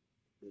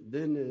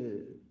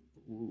 then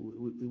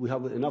we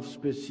have enough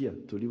space here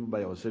to live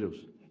by ourselves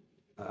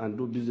and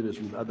do business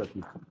with other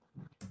people.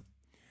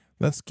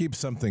 Let's keep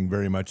something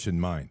very much in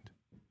mind.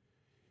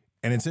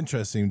 And it's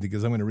interesting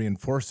because I'm going to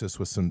reinforce this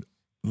with some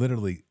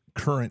literally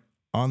current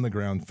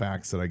on-the-ground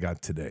facts that I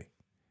got today.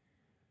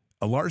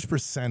 A large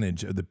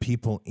percentage of the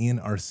people in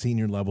our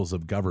senior levels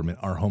of government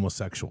are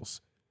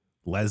homosexuals,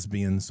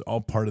 lesbians,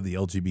 all part of the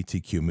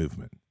LGBTQ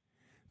movement.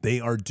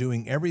 They are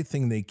doing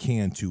everything they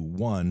can to,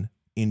 one,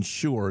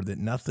 ensure that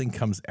nothing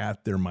comes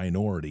at their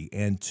minority,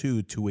 and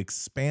two, to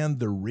expand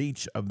the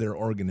reach of their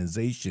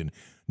organization,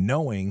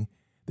 knowing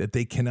that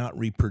they cannot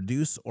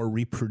reproduce or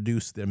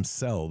reproduce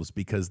themselves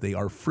because they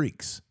are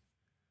freaks.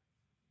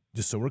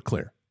 Just so we're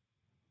clear.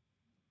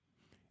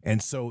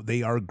 And so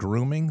they are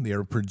grooming, they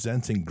are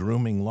presenting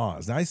grooming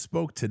laws. Now, I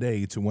spoke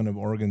today to one of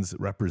Oregon's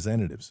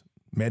representatives,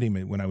 met him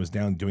when I was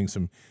down doing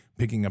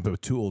picking up a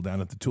tool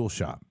down at the tool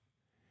shop.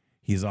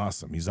 He's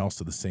awesome. He's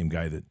also the same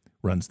guy that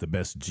runs the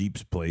best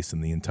Jeeps place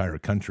in the entire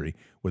country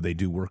where they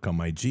do work on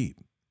my Jeep.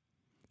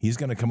 He's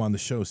going to come on the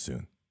show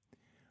soon.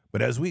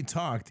 But as we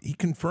talked, he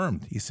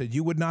confirmed. He said,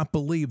 you would not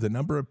believe the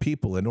number of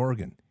people in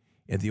Oregon,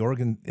 in the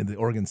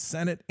Oregon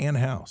Senate and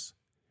House,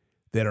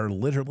 that are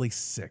literally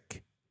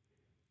sick.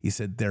 He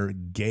said they're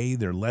gay,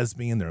 they're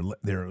lesbian, they're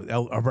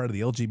part of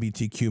the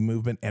LGBTQ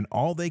movement, and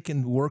all they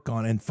can work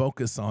on and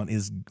focus on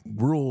is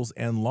rules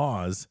and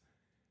laws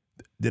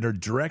that are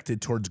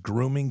directed towards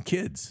grooming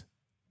kids.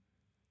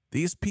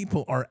 These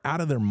people are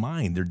out of their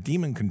mind. They're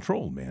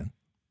demon-controlled, man.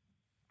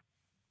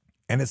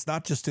 And it's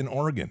not just in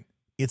Oregon.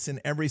 It's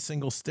in every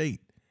single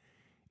state.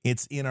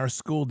 It's in our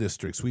school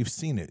districts. We've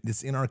seen it.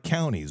 It's in our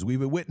counties. We've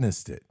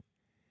witnessed it.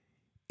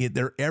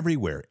 They're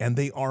everywhere, and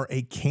they are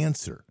a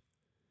cancer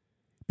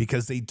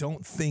because they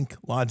don't think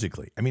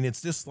logically. I mean,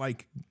 it's just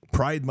like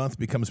Pride Month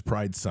becomes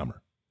Pride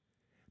Summer.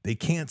 They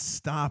can't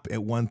stop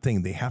at one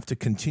thing. They have to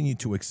continue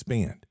to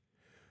expand.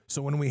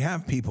 So when we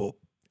have people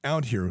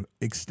out here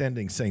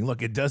extending, saying,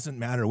 look, it doesn't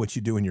matter what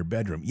you do in your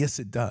bedroom. Yes,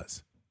 it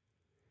does.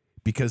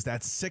 Because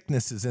that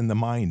sickness is in the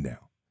mind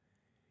now.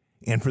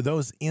 And for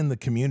those in the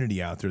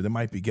community out there that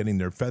might be getting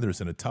their feathers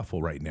in a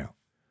tuffle right now,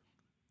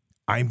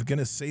 I'm going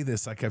to say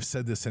this like I've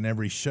said this in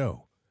every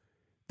show.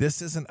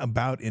 This isn't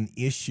about an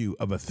issue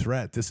of a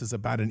threat. This is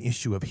about an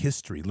issue of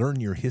history. Learn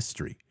your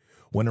history.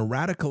 When a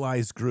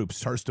radicalized group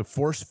starts to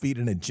force feed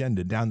an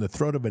agenda down the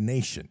throat of a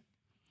nation,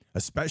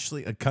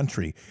 especially a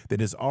country that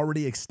has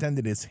already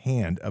extended its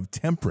hand of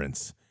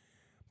temperance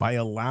by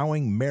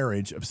allowing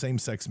marriage of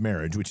same-sex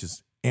marriage, which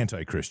is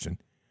anti-Christian,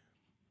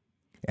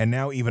 and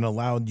now even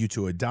allowed you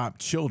to adopt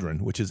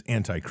children, which is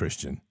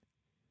anti-Christian.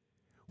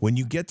 When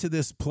you get to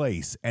this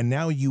place and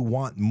now you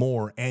want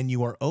more and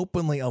you are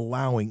openly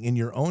allowing in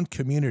your own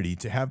community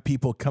to have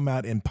people come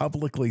out and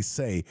publicly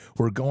say,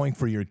 we're going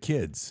for your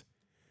kids,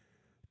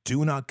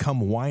 do not come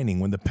whining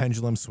when the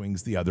pendulum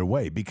swings the other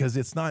way, because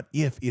it's not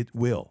if, it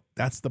will.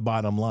 That's the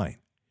bottom line.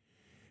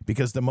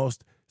 Because the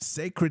most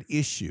sacred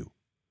issue,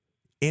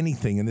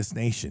 anything in this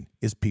nation,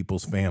 is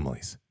people's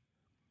families.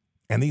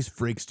 And these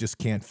freaks just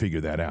can't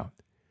figure that out.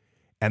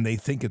 And they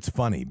think it's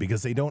funny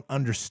because they don't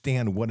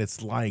understand what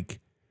it's like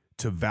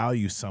to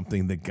value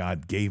something that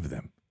God gave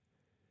them.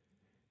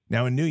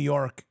 Now in New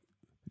York,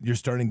 you're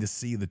starting to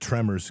see the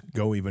tremors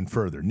go even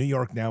further. New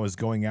York now is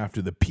going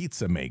after the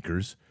pizza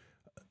makers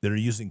that are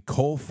using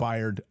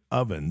coal-fired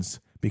ovens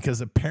because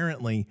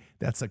apparently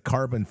that's a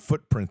carbon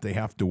footprint they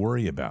have to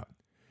worry about.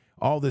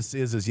 All this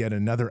is yet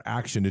another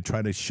action to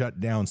try to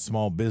shut down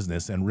small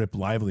business and rip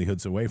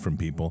livelihoods away from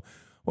people.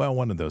 Well,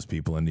 one of those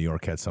people in New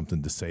York had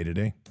something to say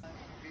today.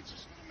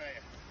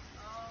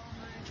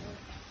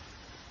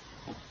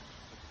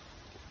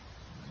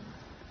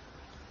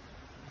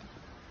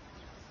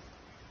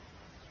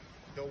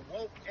 The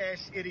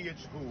woke-ass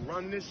idiots who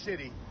run this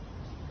city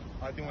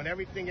are doing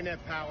everything in their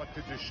power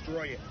to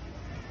destroy it.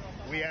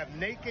 We have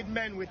naked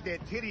men with their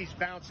titties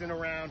bouncing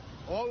around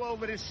all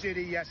over the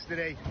city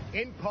yesterday,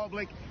 in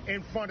public,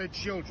 in front of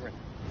children.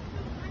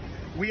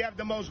 We have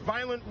the most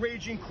violent,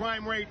 raging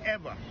crime rate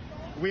ever.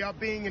 We are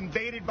being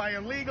invaded by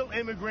illegal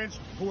immigrants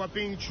who are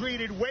being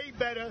treated way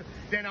better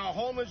than our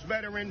homeless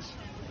veterans,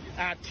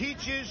 our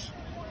teachers,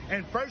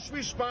 and first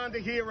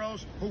responder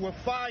heroes who were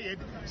fired,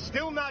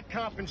 still not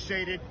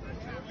compensated,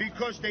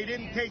 because they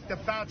didn't take the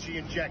Fauci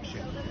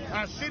injection.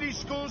 Our city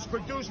schools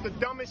produce the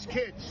dumbest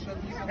kids,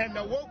 and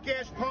the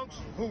woke-ass punks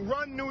who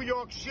run New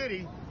York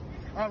City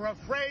are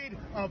afraid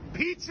of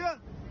pizza.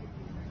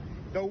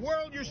 The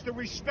world used to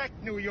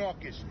respect New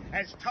Yorkers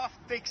as tough,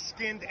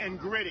 thick-skinned, and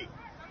gritty.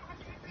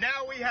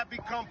 Now we have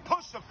become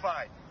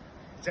pussified.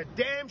 It's a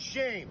damn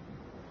shame.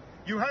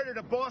 You heard of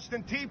the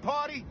Boston Tea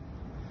Party?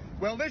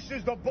 Well, this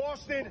is the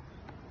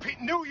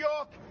New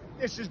York,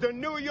 this is the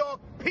New York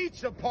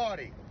Pizza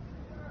Party.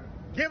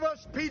 Give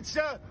us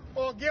pizza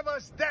or give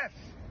us death.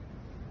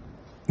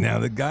 Now,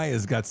 the guy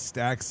has got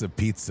stacks of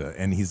pizza,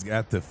 and he's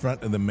at the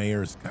front of the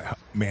mayor's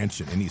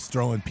mansion, and he's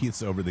throwing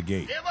pizza over the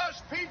gate. Give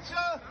us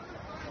pizza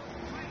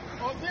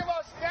or give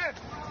us death.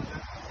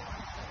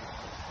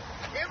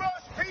 Give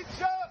us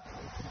pizza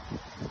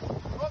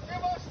or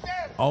give us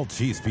death. All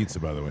cheese pizza,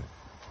 by the way.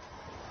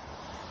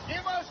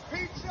 Give us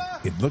pizza.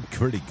 It looked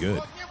pretty good.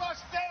 Or give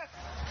us death.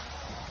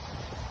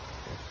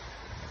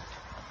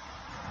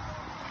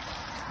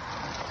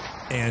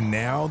 And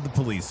now the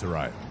police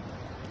arrive.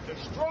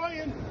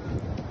 Destroying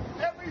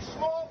every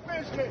small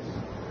business.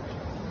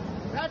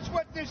 That's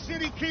what this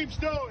city keeps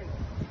doing.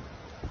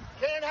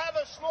 Can't have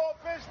a small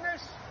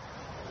business.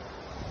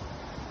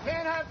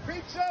 Can't have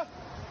pizza.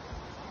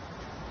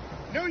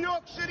 New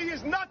York City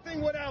is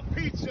nothing without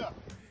pizza.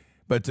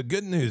 But the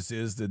good news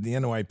is that the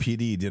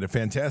NYPD did a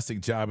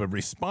fantastic job of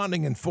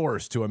responding in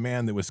force to a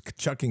man that was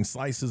chucking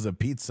slices of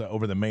pizza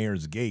over the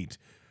mayor's gate,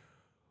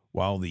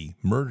 while the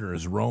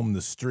murderers roam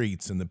the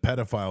streets and the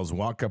pedophiles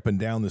walk up and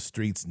down the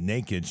streets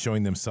naked,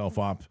 showing themselves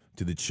off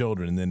to the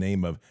children in the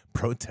name of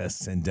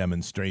protests and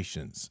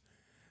demonstrations.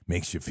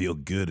 Makes you feel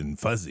good and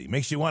fuzzy.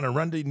 Makes you want to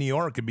run to New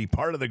York and be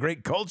part of the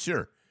great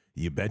culture.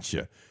 You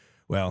betcha.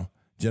 Well,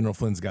 General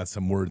Flynn's got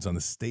some words on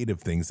the state of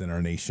things in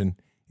our nation,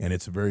 and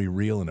it's a very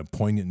real and a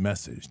poignant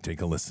message.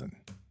 Take a listen.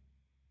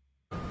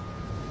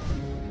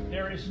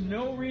 There is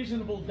no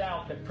reasonable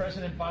doubt that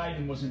President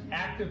Biden was an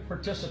active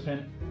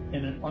participant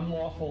in an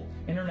unlawful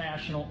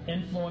international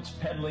influence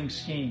peddling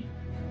scheme.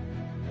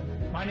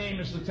 My name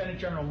is Lieutenant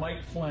General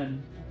Mike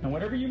Flynn, and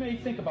whatever you may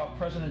think about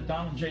President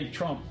Donald J.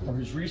 Trump or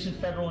his recent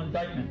federal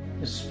indictment,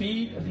 the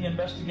speed of the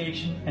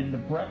investigation and the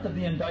breadth of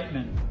the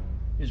indictment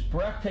is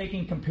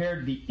breathtaking compared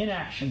to the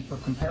inaction for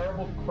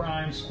comparable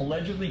crimes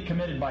allegedly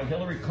committed by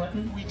Hillary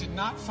Clinton. We did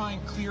not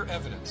find clear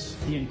evidence.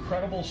 The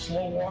incredible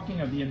slow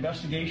walking of the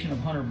investigation of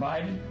Hunter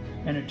Biden,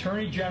 and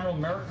Attorney General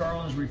Merrick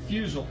Garland's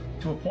refusal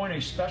to appoint a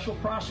special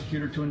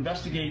prosecutor to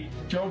investigate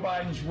Joe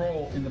Biden's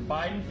role in the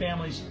Biden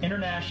family's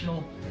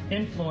international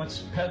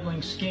influence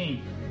peddling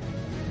scheme.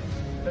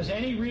 Does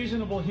any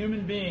reasonable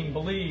human being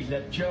believe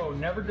that Joe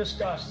never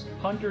discussed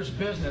Hunter's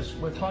business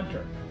with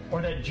Hunter, or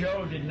that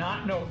Joe did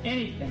not know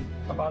anything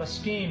about a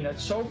scheme that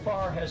so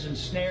far has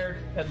ensnared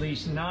at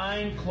least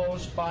 9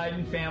 close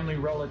Biden family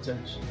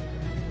relatives?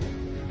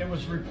 It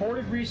was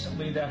reported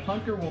recently that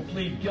Hunter will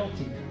plead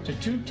guilty to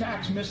 2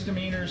 tax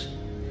misdemeanors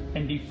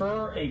and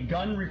defer a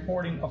gun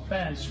reporting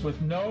offense with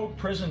no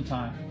prison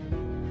time,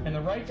 and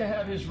the right to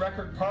have his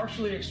record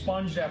partially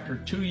expunged after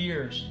 2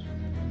 years.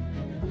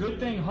 Good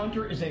thing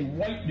Hunter is a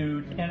white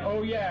dude, and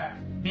oh yeah,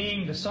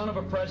 being the son of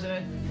a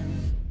president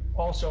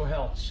also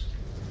helps.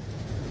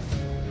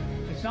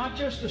 It's not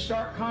just a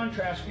stark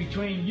contrast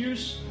between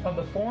use of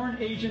the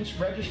Foreign Agents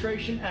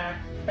Registration Act,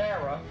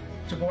 FARA,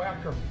 to go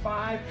after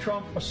 5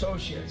 Trump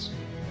associates,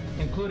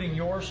 including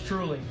yours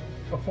truly,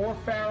 before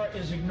FARA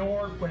is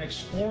ignored when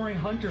exploring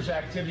Hunter's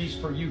activities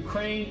for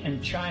Ukraine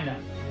and China.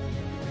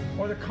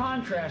 or the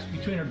contrast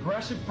between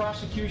aggressive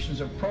prosecutions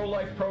of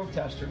pro-life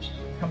protesters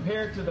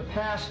compared to the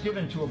pass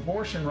given to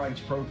abortion rights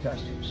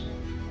protesters,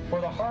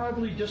 or the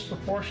horribly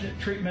disproportionate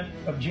treatment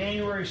of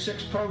January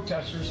 6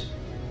 protesters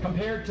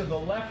compared to the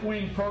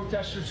left-wing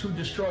protesters who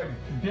destroyed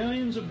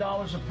billions of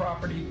dollars of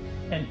property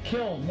and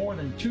killed more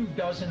than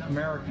 24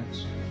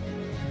 Americans.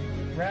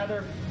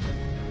 Rather,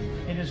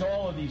 it is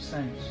all of these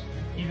things.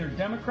 Either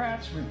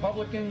Democrats,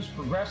 Republicans,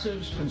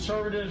 progressives,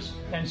 conservatives,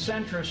 and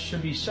centrists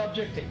should be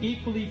subject to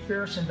equally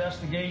fierce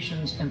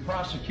investigations and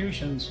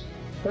prosecutions,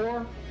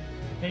 or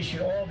they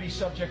should all be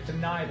subject to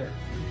neither.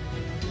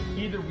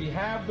 Either we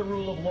have the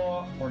rule of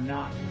law or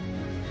not.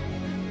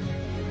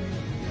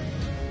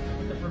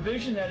 The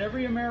provision that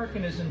every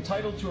American is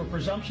entitled to a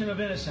presumption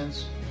of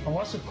innocence,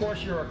 unless, of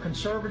course, you're a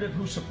conservative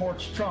who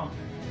supports Trump,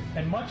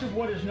 and much of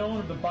what is known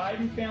of the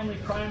Biden family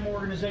crime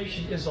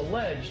organization is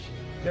alleged,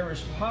 there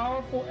is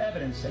powerful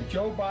evidence that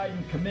Joe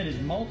Biden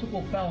committed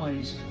multiple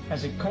felonies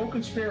as a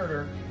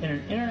co-conspirator in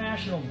an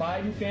international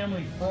Biden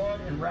family fraud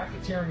and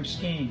racketeering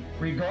scheme,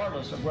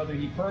 regardless of whether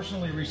he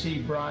personally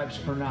received bribes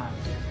or not.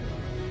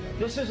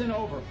 This isn't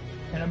over,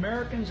 and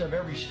Americans of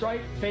every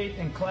stripe, faith,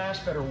 and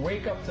class better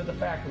wake up to the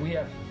fact that we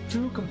have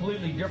two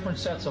completely different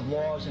sets of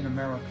laws in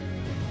America.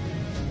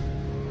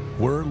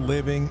 We're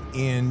living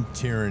in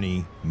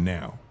tyranny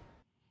now.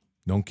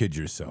 Don't kid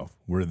yourself.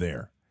 We're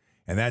there.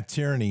 And that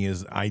tyranny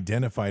has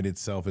identified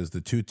itself as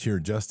the two-tier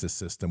justice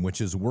system,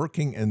 which is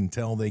working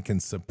until they can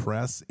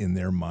suppress in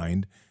their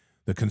mind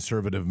the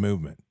conservative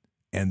movement.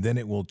 And then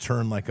it will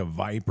turn like a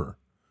viper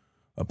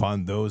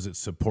upon those that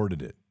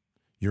supported it.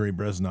 Yuri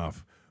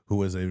Brezhnov, who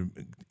was a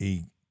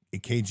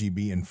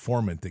KGB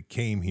informant that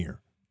came here,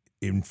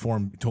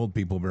 told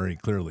people very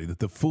clearly that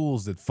the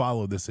fools that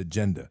follow this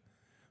agenda,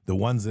 the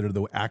ones that are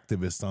the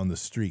activists on the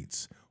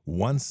streets,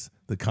 once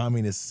the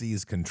communists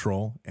seize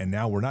control, and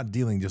now we're not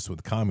dealing just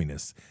with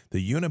communists.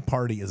 The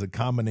Uniparty is a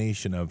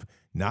combination of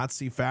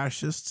Nazi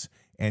fascists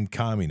and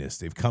communists.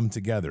 They've come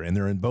together, and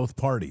they're in both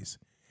parties.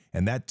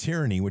 And that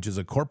tyranny, which is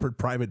a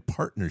corporate-private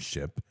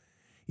partnership,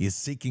 is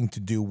seeking to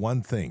do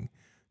one thing,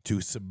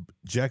 to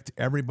subject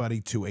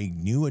everybody to a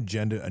new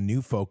agenda, a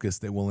new focus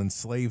that will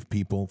enslave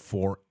people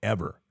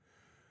forever.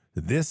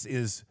 This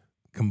is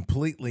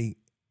completely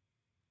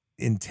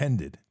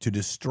intended to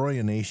destroy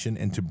a nation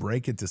and to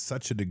break it to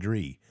such a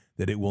degree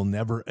that it will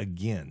never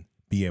again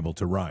be able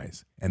to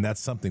rise. And that's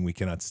something we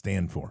cannot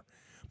stand for.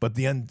 But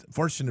the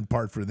unfortunate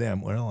part for them,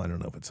 well, I don't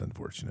know if it's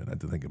unfortunate. I have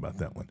to think about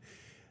that one.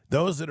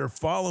 Those that are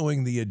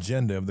following the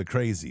agenda of the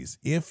crazies,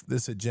 if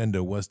this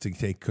agenda was to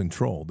take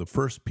control, the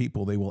first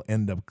people they will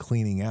end up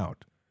cleaning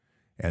out,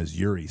 as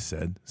Yuri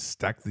said,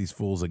 stack these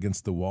fools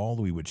against the wall,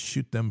 we would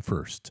shoot them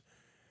first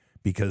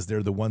because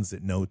they're the ones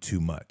that know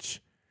too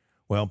much.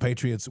 Well,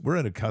 Patriots, we're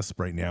at a cusp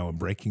right now, a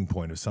breaking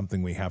point of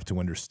something we have to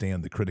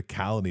understand, the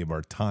criticality of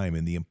our time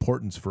and the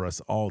importance for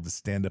us all to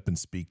stand up and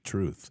speak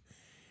truth.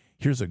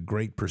 Here's a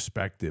great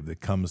perspective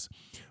that comes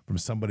from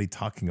somebody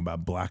talking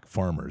about black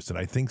farmers that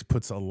I think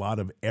puts a lot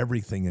of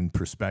everything in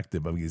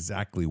perspective of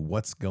exactly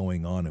what's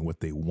going on and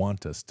what they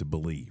want us to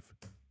believe.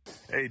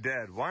 Hey,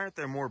 Dad, why aren't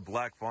there more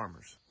black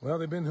farmers? Well,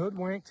 they've been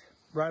hoodwinked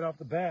right off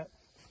the bat.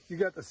 You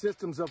got the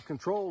systems of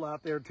control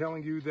out there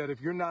telling you that if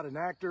you're not an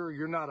actor,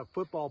 you're not a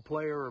football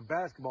player or a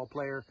basketball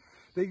player,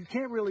 that you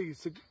can't really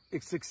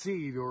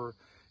succeed or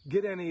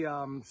get any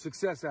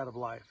success out of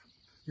life.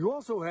 You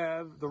also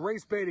have the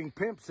race-baiting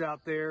pimps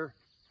out there,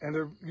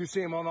 and you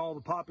see them on all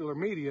the popular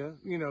media,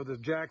 you know, the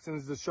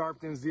Jacksons, the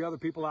Sharptons, the other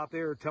people out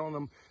there are telling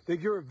them that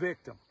you're a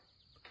victim.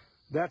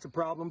 That's a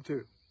problem,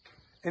 too.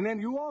 And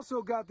then you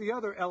also got the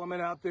other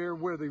element out there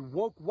where the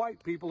woke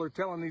white people are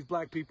telling these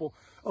black people,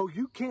 oh,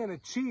 you can't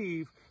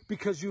achieve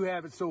because you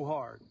have it so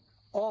hard.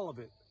 All of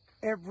it,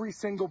 every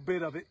single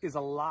bit of it is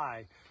a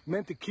lie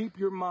meant to keep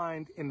your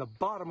mind in the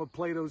bottom of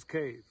Plato's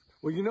cave.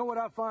 Well, you know what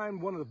I find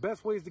one of the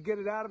best ways to get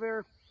it out of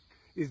there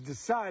is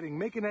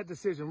making that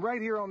decision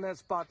right here on that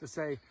spot to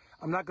say,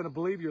 I'm not going to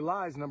believe your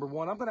lies, number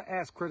one. I'm going to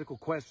ask critical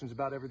questions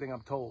about everything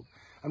I'm told.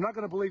 I'm not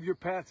going to believe your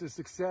path to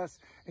success.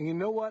 And you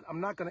know what?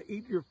 I'm not going to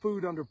eat your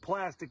food under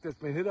plastic that's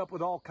been hit up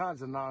with all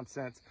kinds of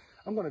nonsense.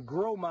 I'm going to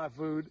grow my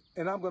food,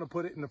 and I'm going to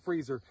put it in the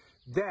freezer.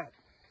 That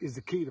is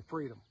the key to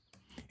freedom.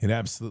 It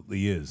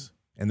absolutely is.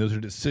 And those are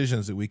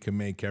decisions that we can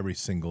make every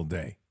single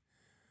day.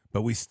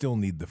 But we still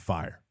need the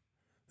fire.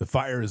 The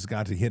fire has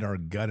got to hit our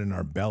gut and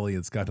our belly.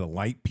 It's got to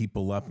light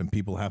people up, and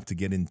people have to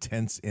get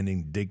intense and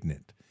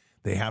indignant.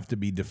 They have to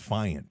be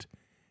defiant,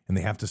 and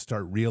they have to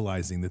start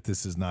realizing that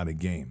this is not a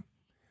game.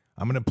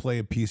 I'm going to play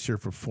a piece here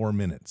for 4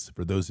 minutes.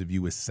 For those of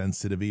you with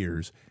sensitive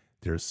ears,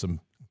 there's some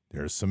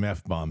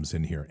F-bombs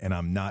in here, and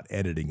I'm not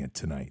editing it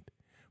tonight.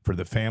 For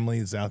the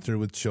families out there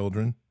with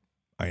children,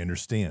 I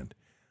understand.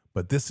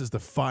 But this is the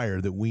fire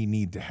that we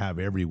need to have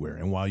everywhere.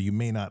 And while you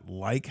may not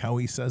like how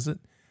he says it,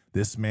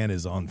 this man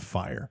is on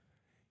fire.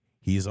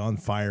 He's on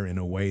fire in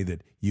a way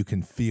that you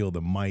can feel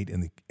the might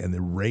and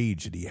the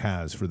rage that he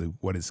has for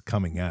what is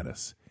coming at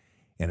us.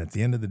 And at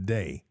the end of the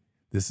day,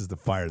 this is the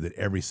fire that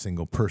every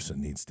single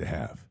person needs to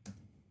have.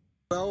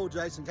 Old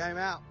Jason came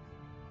out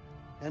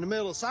in the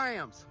middle of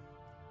Sam's.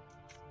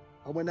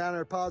 I went down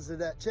there and deposited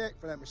that check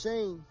for that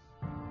machine.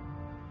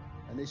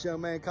 And this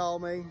young man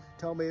called me,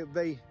 told me it would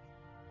be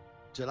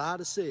July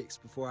the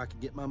 6th before I could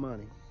get my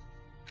money.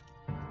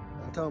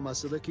 I told him, I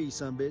said, look here, you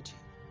son of a bitch,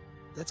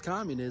 that's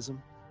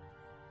communism.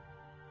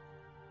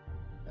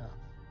 Yeah.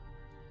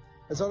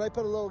 And so they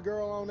put a little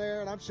girl on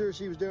there, and I'm sure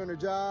she was doing her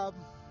job.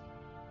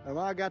 And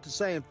when I got to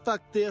saying,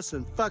 fuck this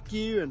and fuck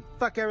you and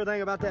fuck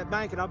everything about that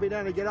bank, and I'll be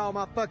down to get all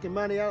my fucking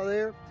money out of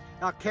there,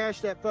 I'll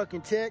cash that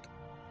fucking check.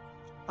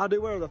 I'll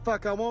do whatever the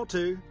fuck I want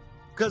to,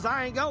 because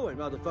I ain't going,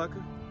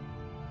 motherfucker.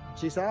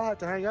 She said, I'll have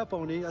to hang up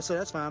on you. I said,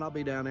 that's fine, I'll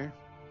be down there.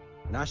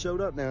 And I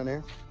showed up down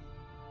there.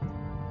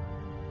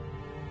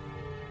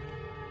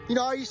 You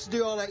know, I used to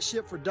do all that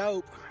shit for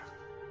dope.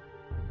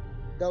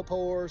 Dope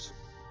whores,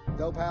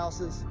 dope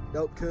houses,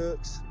 dope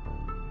cooks.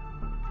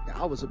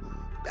 Yeah, I was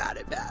about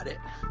it.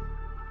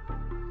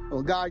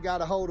 Well, God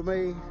got a hold of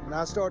me, and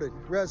I started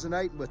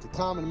resonating with the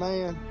common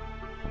man,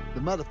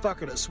 the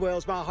motherfucker that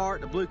swells my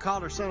heart, the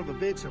blue-collar son of a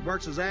bitch that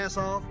works his ass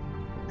off,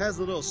 has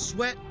a little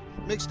sweat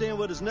mixed in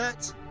with his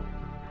nuts.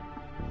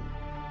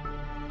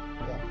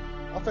 Yeah,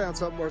 I found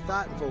something worth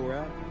fighting for,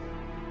 right?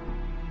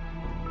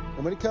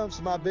 And when it comes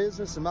to my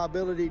business and my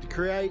ability to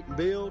create and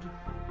build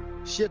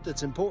shit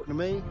that's important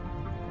to me,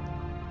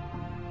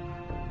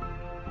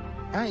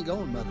 I ain't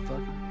going,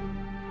 motherfucker.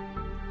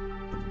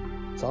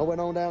 So I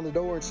went on down the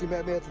door, and she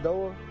met me at the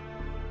door.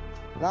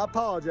 And I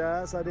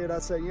apologized. I did. I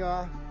said,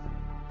 and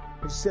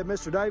she said,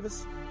 Mr.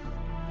 Davis,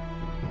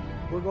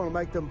 we're going to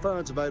make them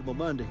funds available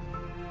Monday.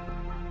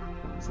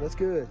 So that's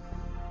good.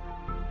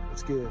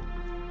 That's good.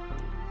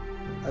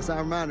 That's a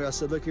reminder. I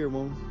said, look here,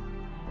 woman.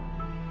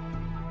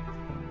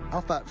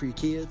 I'll fight for your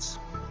kids.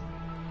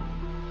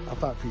 I'll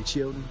fight for your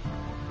children.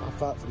 I'll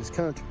fight for this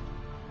country.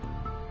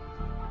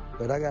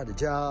 But I got a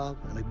job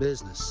and a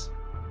business,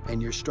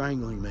 and you're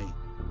strangling me.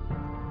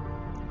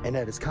 And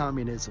that is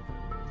communism.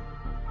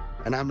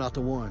 And I'm not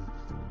the one.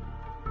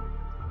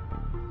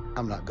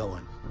 I'm not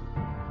going.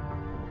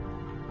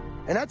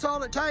 And that's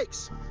all it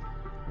takes.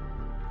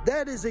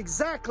 That is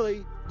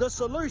exactly the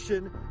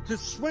solution to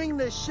swing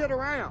this shit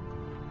around.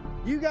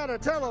 You gotta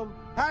tell them,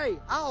 hey,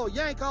 I'll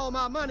yank all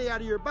my money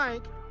out of your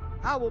bank.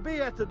 I will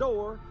be at the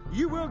door.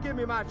 You will give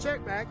me my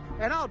check back,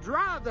 and I'll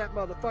drive that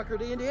motherfucker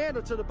to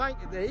Indiana to the bank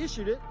that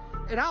issued it,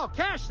 and I'll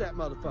cash that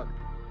motherfucker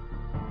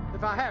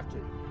if I have to.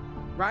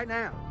 Right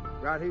now,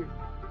 right here.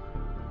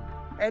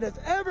 And if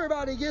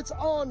everybody gets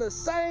on the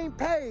same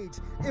page,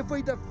 if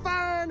we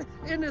define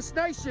in this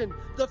nation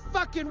the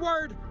fucking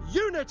word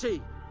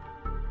unity,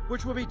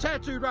 which will be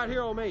tattooed right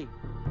here on me.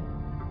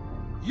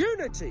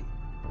 Unity.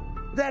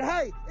 That,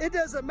 hey, it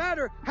doesn't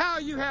matter how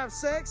you have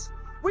sex.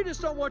 We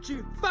just don't want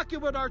you fucking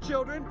with our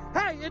children.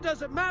 Hey, it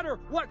doesn't matter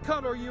what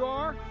color you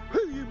are,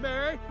 who you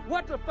marry,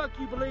 what the fuck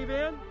you believe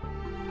in.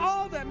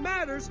 All that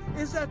matters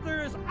is that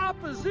there is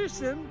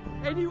opposition,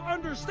 and you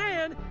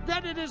understand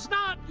that it is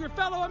not your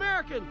fellow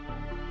American.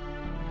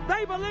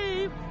 They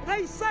believe,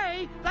 they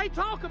say, they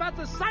talk about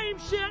the same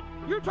shit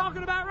you're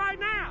talking about right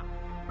now.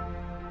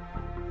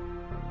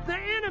 The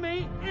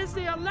enemy is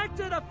the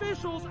elected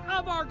officials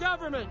of our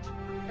government,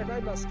 and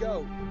they must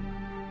go.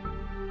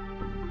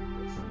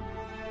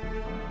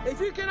 If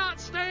you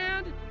cannot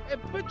stand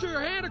and put your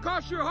hand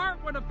across your heart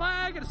when the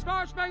flag and the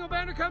Star Spangled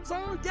Banner comes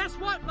on, guess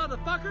what,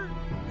 motherfucker?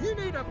 You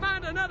need to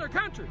find another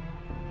country.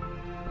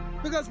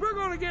 Because we're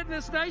going to get in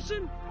this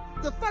nation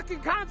the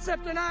fucking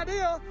concept and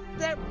idea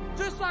that,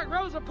 just like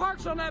Rosa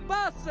Parks on that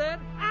bus said,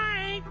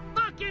 I ain't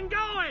fucking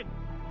going.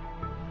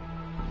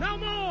 No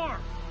more.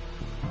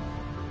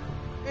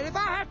 And if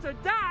I have to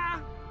die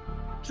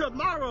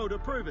tomorrow to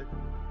prove it,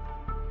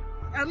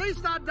 at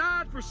least I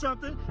died for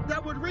something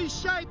that would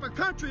reshape a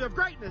country of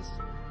greatness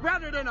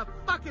rather than a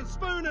fucking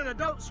spoon and a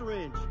dope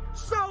syringe.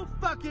 So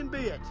fucking be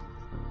it.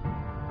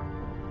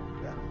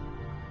 Yeah.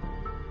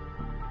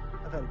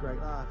 I've had a great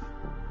life.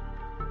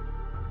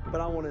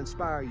 But I want to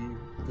inspire you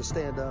to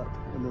stand up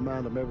and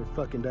remind them every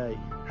fucking day,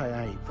 hey,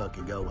 I ain't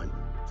fucking going.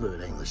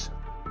 Fluid English.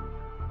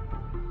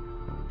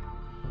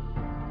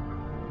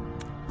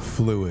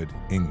 Fluid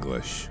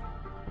English.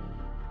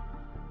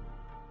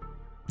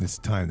 It's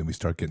time that we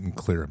start getting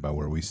clear about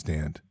where we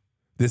stand.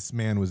 This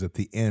man was at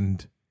the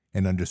end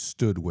and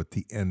understood what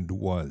the end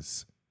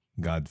was.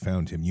 God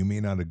found him. You may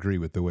not agree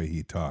with the way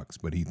he talks,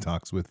 but he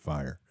talks with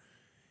fire.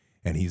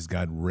 And he's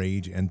got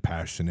rage and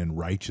passion and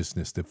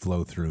righteousness that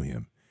flow through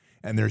him.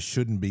 And there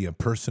shouldn't be a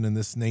person in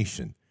this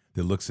nation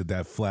that looks at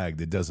that flag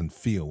that doesn't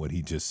feel what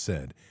he just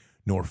said,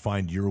 nor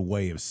find your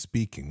way of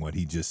speaking what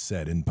he just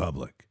said in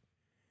public.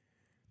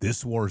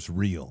 This war's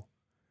real.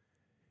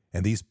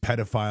 And these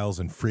pedophiles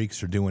and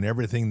freaks are doing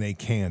everything they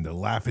can to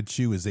laugh at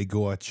you as they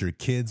go at your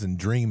kids and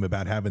dream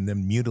about having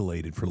them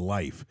mutilated for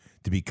life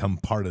to become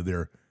part of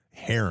their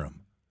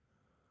harem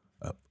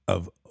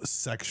of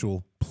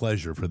sexual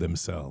pleasure for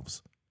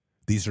themselves.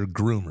 These are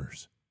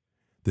groomers.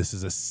 This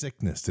is a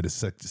sickness that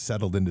has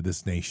settled into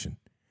this nation.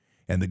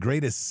 And the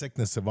greatest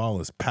sickness of all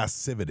is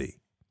passivity.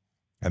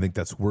 I think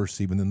that's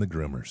worse even than the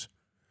groomers.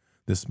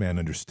 This man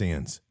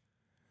understands.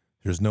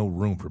 There's no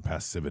room for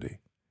passivity.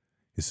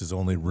 This is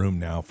only room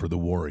now for the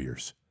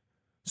warriors,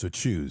 So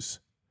choose.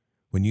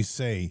 When you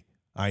say,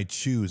 I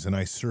choose and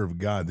I serve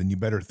God, then you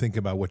better think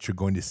about what you're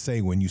going to say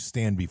when you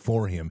stand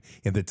before him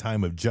in the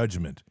time of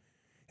judgment.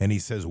 And he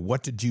says,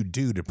 what did you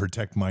do to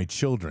protect my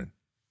children?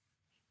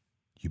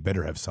 You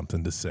better have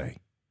something to say,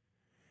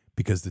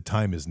 because the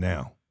time is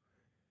now.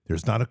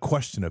 There's not a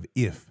question of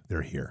if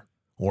they're here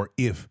or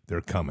if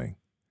they're coming.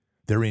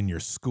 They're in your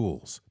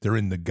schools. They're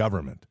in the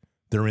government.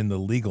 They're in the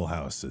legal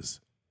houses.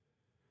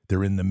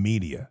 They're in the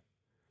media.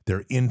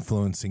 They're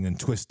influencing and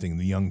twisting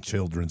the young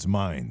children's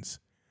minds.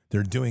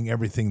 They're doing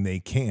everything they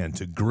can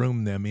to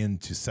groom them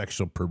into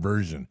sexual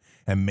perversion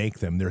and make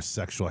them their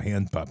sexual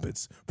hand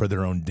puppets for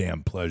their own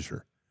damn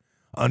pleasure.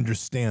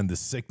 Understand the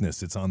sickness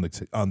that's on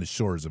the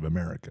shores of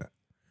America.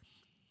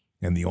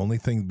 And the only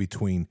thing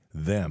between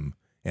them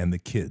and the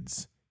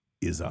kids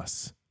is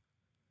us.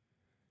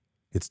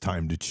 It's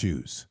time to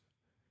choose.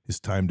 It's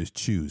time to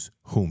choose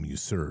whom you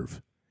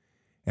serve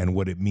and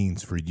what it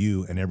means for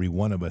you and every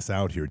one of us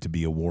out here to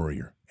be a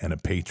warrior and a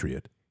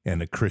patriot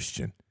and a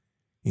Christian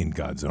in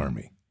God's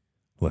army.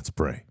 Let's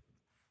pray.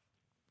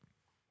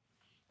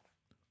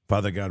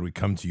 Father God, we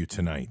come to you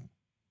tonight,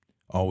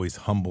 always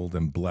humbled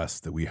and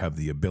blessed that we have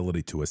the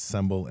ability to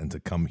assemble and to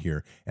come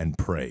here and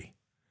pray.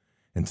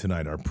 And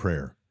tonight our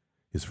prayer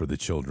is for the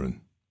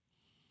children.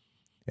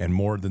 And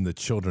more than the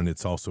children,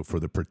 it's also for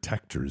the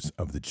protectors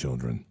of the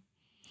children.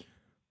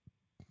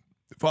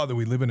 Father,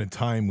 we live in a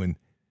time when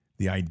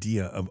the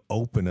idea of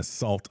open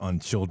assault on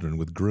children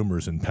with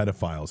groomers and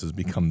pedophiles has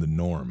become the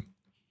norm.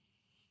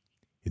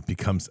 It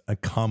becomes a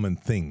common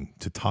thing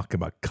to talk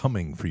about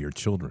coming for your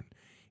children.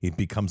 It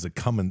becomes a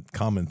common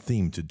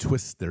theme to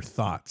twist their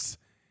thoughts,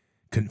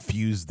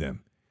 confuse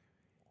them,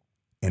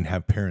 and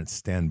have parents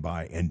stand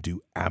by and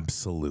do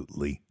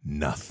absolutely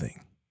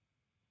nothing.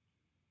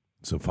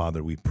 So,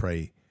 Father, we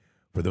pray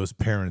for those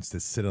parents that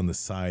sit on the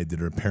side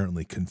that are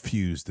apparently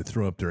confused, that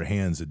throw up their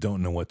hands, that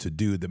don't know what to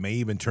do, that may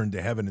even turn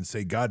to heaven and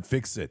say, God,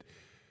 fix it.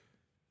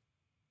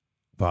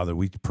 Father,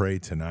 we pray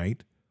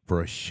tonight for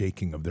a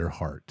shaking of their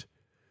heart,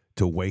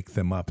 to wake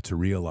them up to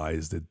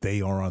realize that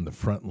they are on the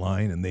front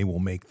line and they will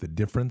make the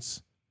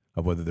difference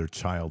of whether their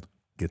child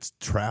gets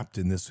trapped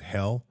in this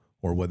hell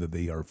or whether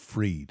they are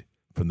freed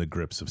from the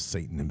grips of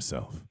Satan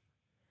himself.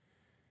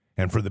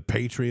 And for the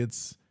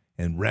patriots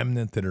and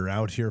remnant that are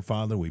out here,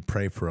 Father, we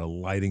pray for a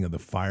lighting of the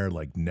fire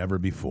like never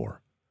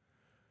before,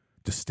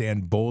 to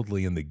stand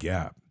boldly in the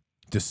gap,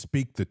 to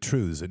speak the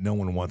truths that no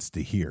one wants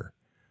to hear,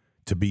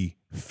 to be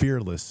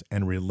fearless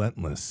and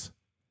relentless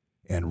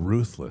and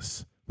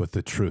ruthless with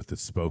the truth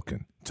that's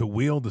spoken, to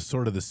wield the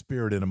sword of the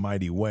Spirit in a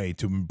mighty way,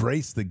 to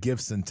embrace the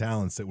gifts and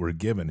talents that we're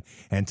given,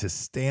 and to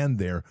stand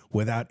there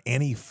without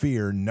any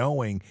fear,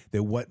 knowing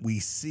that what we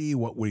see,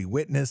 what we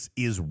witness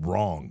is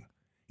wrong.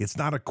 It's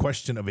not a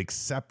question of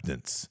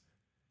acceptance.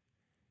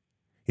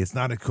 It's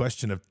not a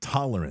question of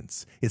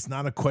tolerance. It's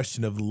not a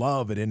question of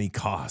love at any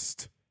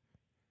cost.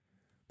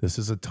 This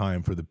is a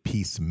time for the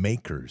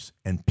peacemakers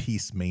and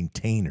peace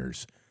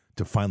maintainers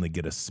to finally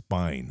get a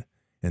spine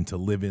and to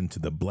live into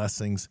the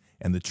blessings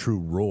and the true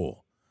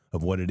role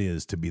of what it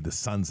is to be the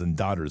sons and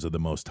daughters of the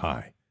Most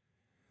High.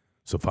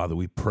 So, Father,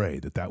 we pray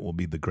that that will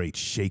be the great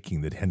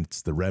shaking that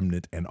hits the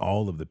remnant and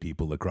all of the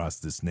people across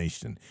this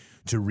nation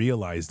to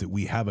realize that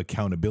we have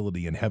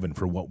accountability in heaven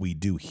for what we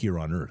do here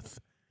on earth.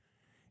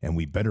 And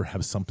we better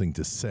have something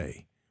to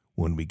say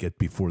when we get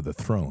before the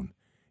throne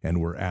and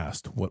we're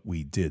asked what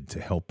we did to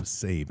help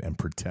save and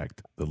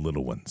protect the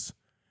little ones.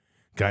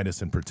 Guide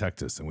us and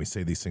protect us, and we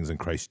say these things in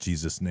Christ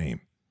Jesus' name.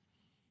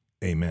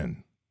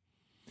 Amen.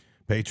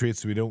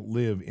 Patriots, we don't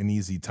live in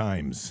easy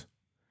times.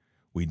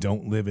 We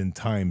don't live in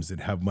times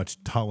that have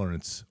much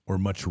tolerance or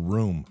much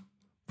room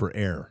for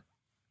error.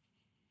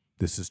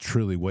 This is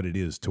truly what it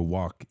is to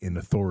walk in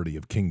authority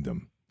of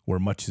kingdom, where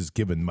much is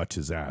given, much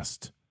is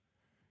asked.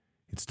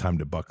 It's time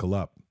to buckle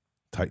up,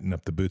 tighten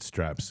up the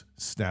bootstraps,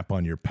 snap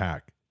on your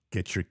pack,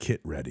 get your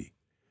kit ready.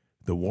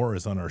 The war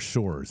is on our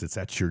shores. It's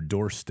at your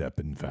doorstep,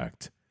 in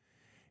fact.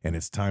 And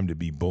it's time to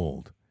be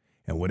bold.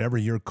 And whatever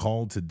you're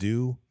called to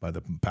do by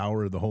the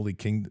power of the Holy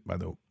King, by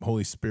the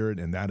Holy Spirit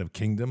and that of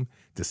kingdom,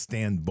 to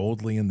stand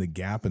boldly in the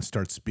gap and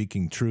start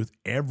speaking truth,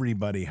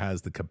 everybody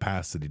has the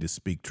capacity to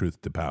speak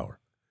truth to power.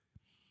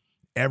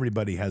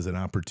 Everybody has an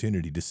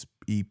opportunity to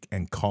speak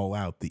and call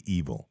out the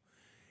evil,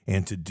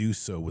 and to do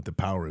so with the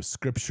power of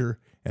Scripture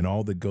and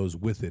all that goes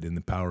with it in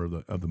the power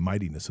of the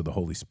mightiness of the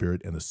Holy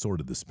Spirit and the sword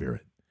of the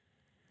Spirit.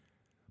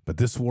 But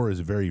this war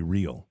is very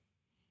real.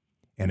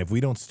 And if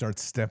we don't start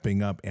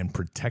stepping up and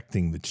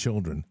protecting the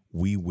children,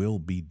 we will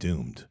be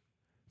doomed.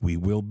 We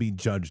will be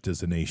judged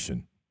as a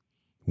nation,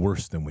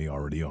 worse than we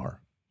already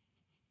are.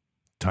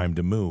 Time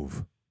to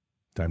move.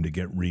 Time to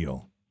get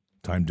real.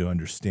 Time to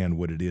understand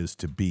what it is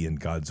to be in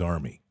God's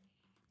army.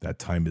 That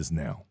time is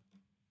now.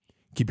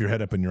 Keep your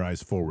head up and your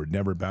eyes forward.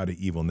 Never bow to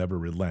evil. Never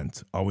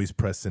relent. Always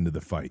press into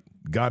the fight.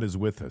 God is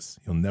with us.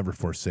 He'll never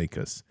forsake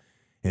us.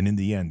 And in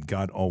the end,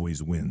 God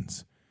always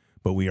wins.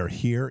 But we are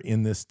here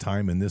in this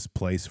time, in this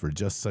place, for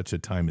just such a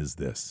time as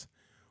this.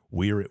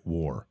 We are at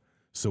war.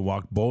 So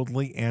walk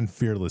boldly and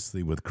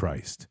fearlessly with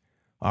Christ.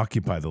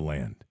 Occupy the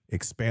land.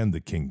 expand the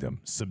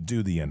kingdom,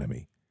 subdue the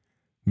enemy.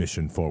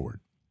 Mission forward.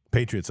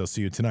 Patriots, I'll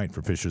see you tonight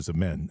for Fishers of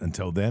Men.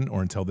 Until then,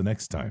 or until the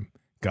next time,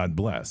 God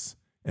bless,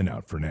 and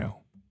out for now.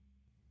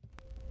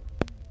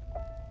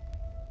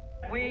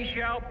 We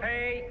shall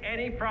pay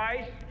any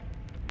price,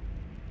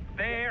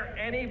 bear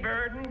any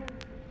burden,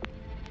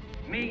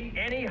 meet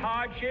any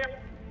hardship,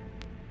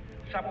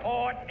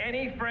 support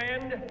any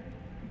friend,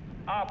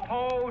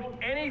 oppose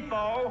any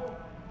foe,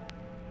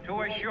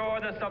 to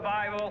assure the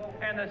survival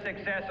and the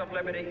success of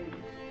liberty.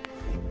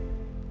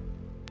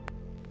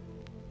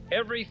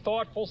 Every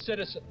thoughtful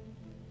citizen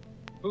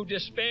who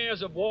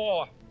despairs of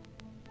war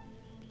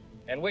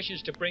and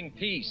wishes to bring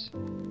peace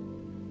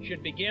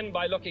should begin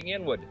by looking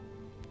inward,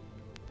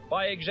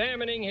 by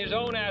examining his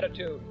own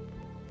attitude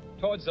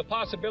towards the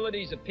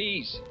possibilities of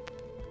peace.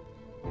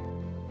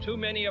 Too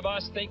many of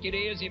us think it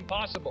is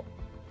impossible.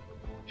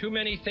 Too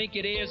many think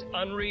it is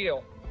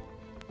unreal.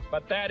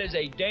 But that is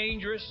a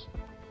dangerous,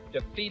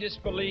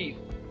 defeatist belief.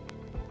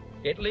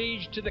 It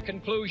leads to the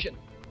conclusion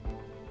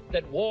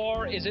that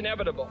war is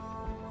inevitable,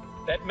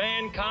 that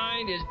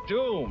mankind is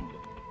doomed,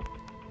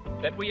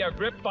 that we are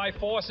gripped by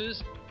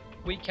forces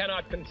we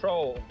cannot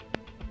control.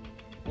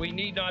 We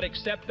need not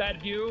accept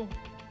that view.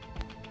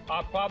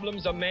 Our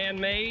problems are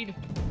man-made,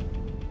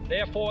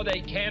 therefore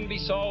they can be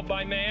solved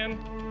by man,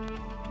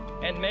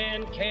 and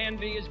man can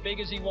be as big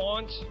as he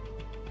wants.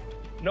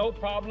 No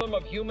problem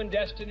of human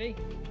destiny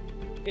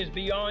is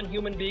beyond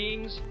human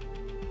beings.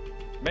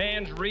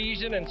 Man's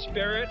reason and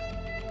spirit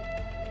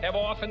have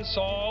often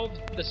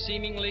solved the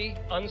seemingly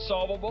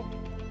unsolvable,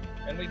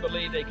 and we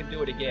believe they can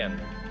do it again.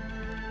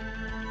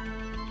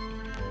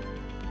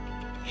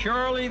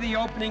 Surely the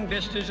opening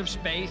vistas of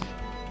space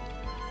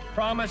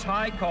promise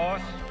high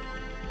costs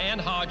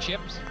and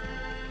hardships,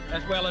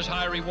 as well as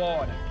high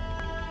reward.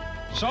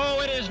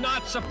 So it is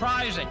not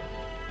surprising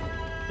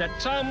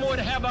that some would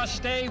have us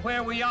stay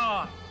where we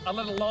are a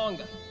little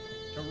longer,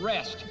 to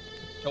rest,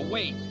 to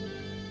wait.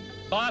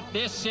 But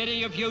this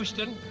city of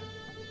Houston,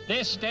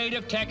 this state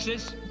of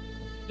Texas,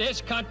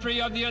 this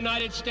country of the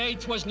United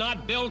States was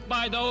not built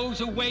by those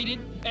who waited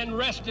and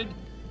rested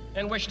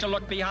and wished to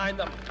look behind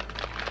them.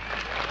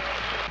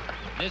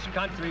 This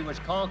country was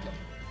conquered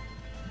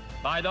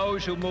by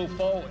those who move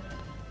forward,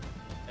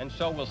 and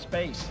so will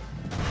space.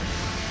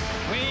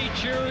 We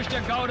choose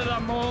to go to the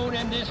moon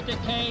in this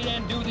decade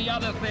and do the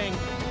other thing,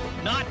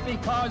 not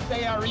because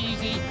they are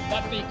easy,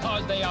 but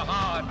because they are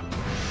hard.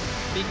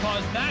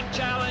 Because that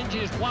challenge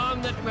is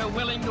one that we're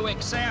willing to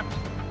accept.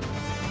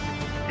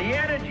 The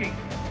energy,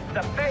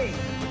 the faith,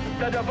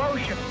 the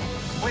devotion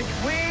which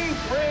we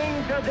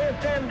bring to this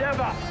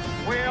endeavor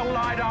will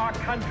light our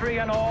country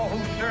and all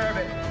who serve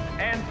it.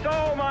 And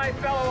so, my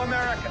fellow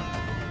Americans,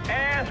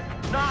 ask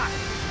not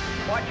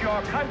what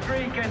your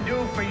country can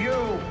do for you,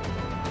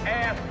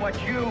 ask what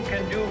you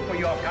can do for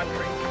your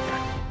country.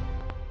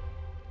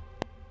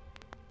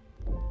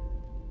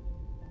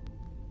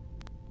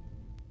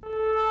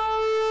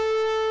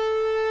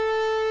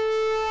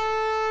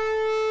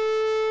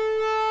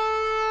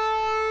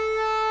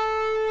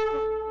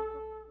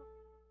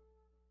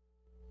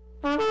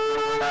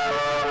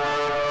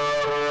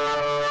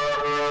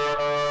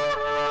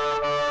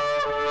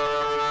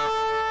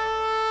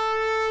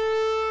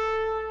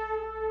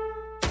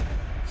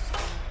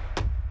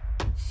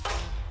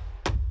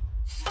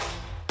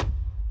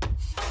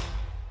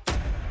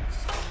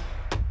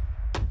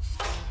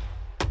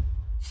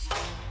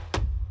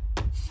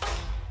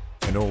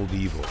 An old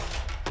evil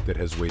that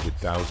has waited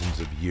thousands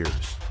of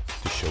years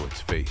to show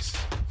its face.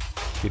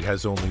 It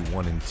has only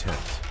one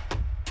intent: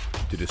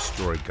 to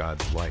destroy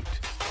God's light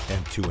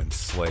and to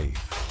enslave.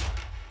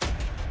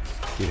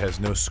 It has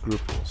no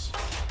scruples.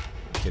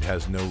 It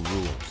has no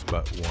rules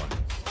but one: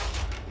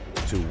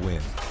 to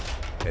win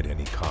at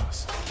any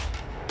cost.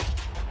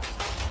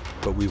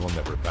 But we will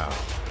never bow,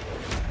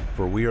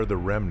 for we are the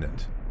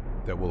remnant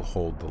that will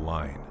hold the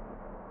line.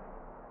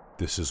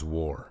 This is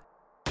war.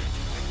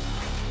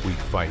 We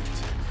fight,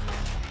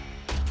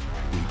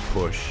 we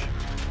push,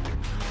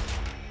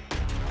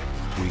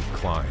 we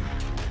climb.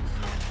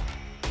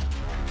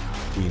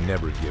 We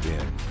never give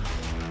in.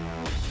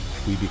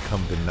 We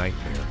become the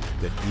nightmare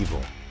that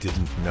evil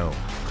didn't know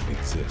could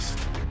exist.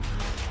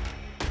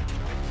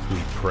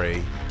 We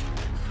pray,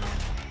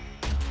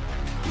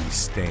 we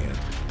stand.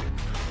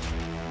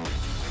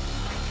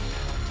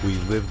 We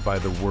live by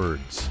the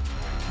words,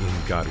 "In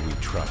God we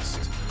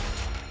trust."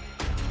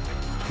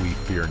 We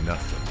fear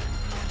nothing.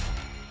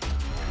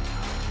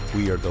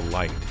 We are the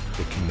light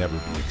that can never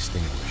be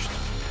extinguished.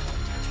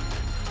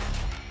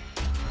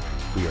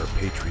 We are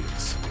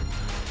patriots.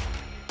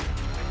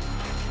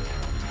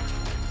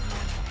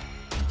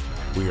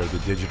 We are the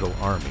digital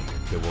army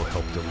that will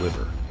help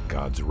deliver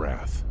God's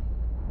wrath.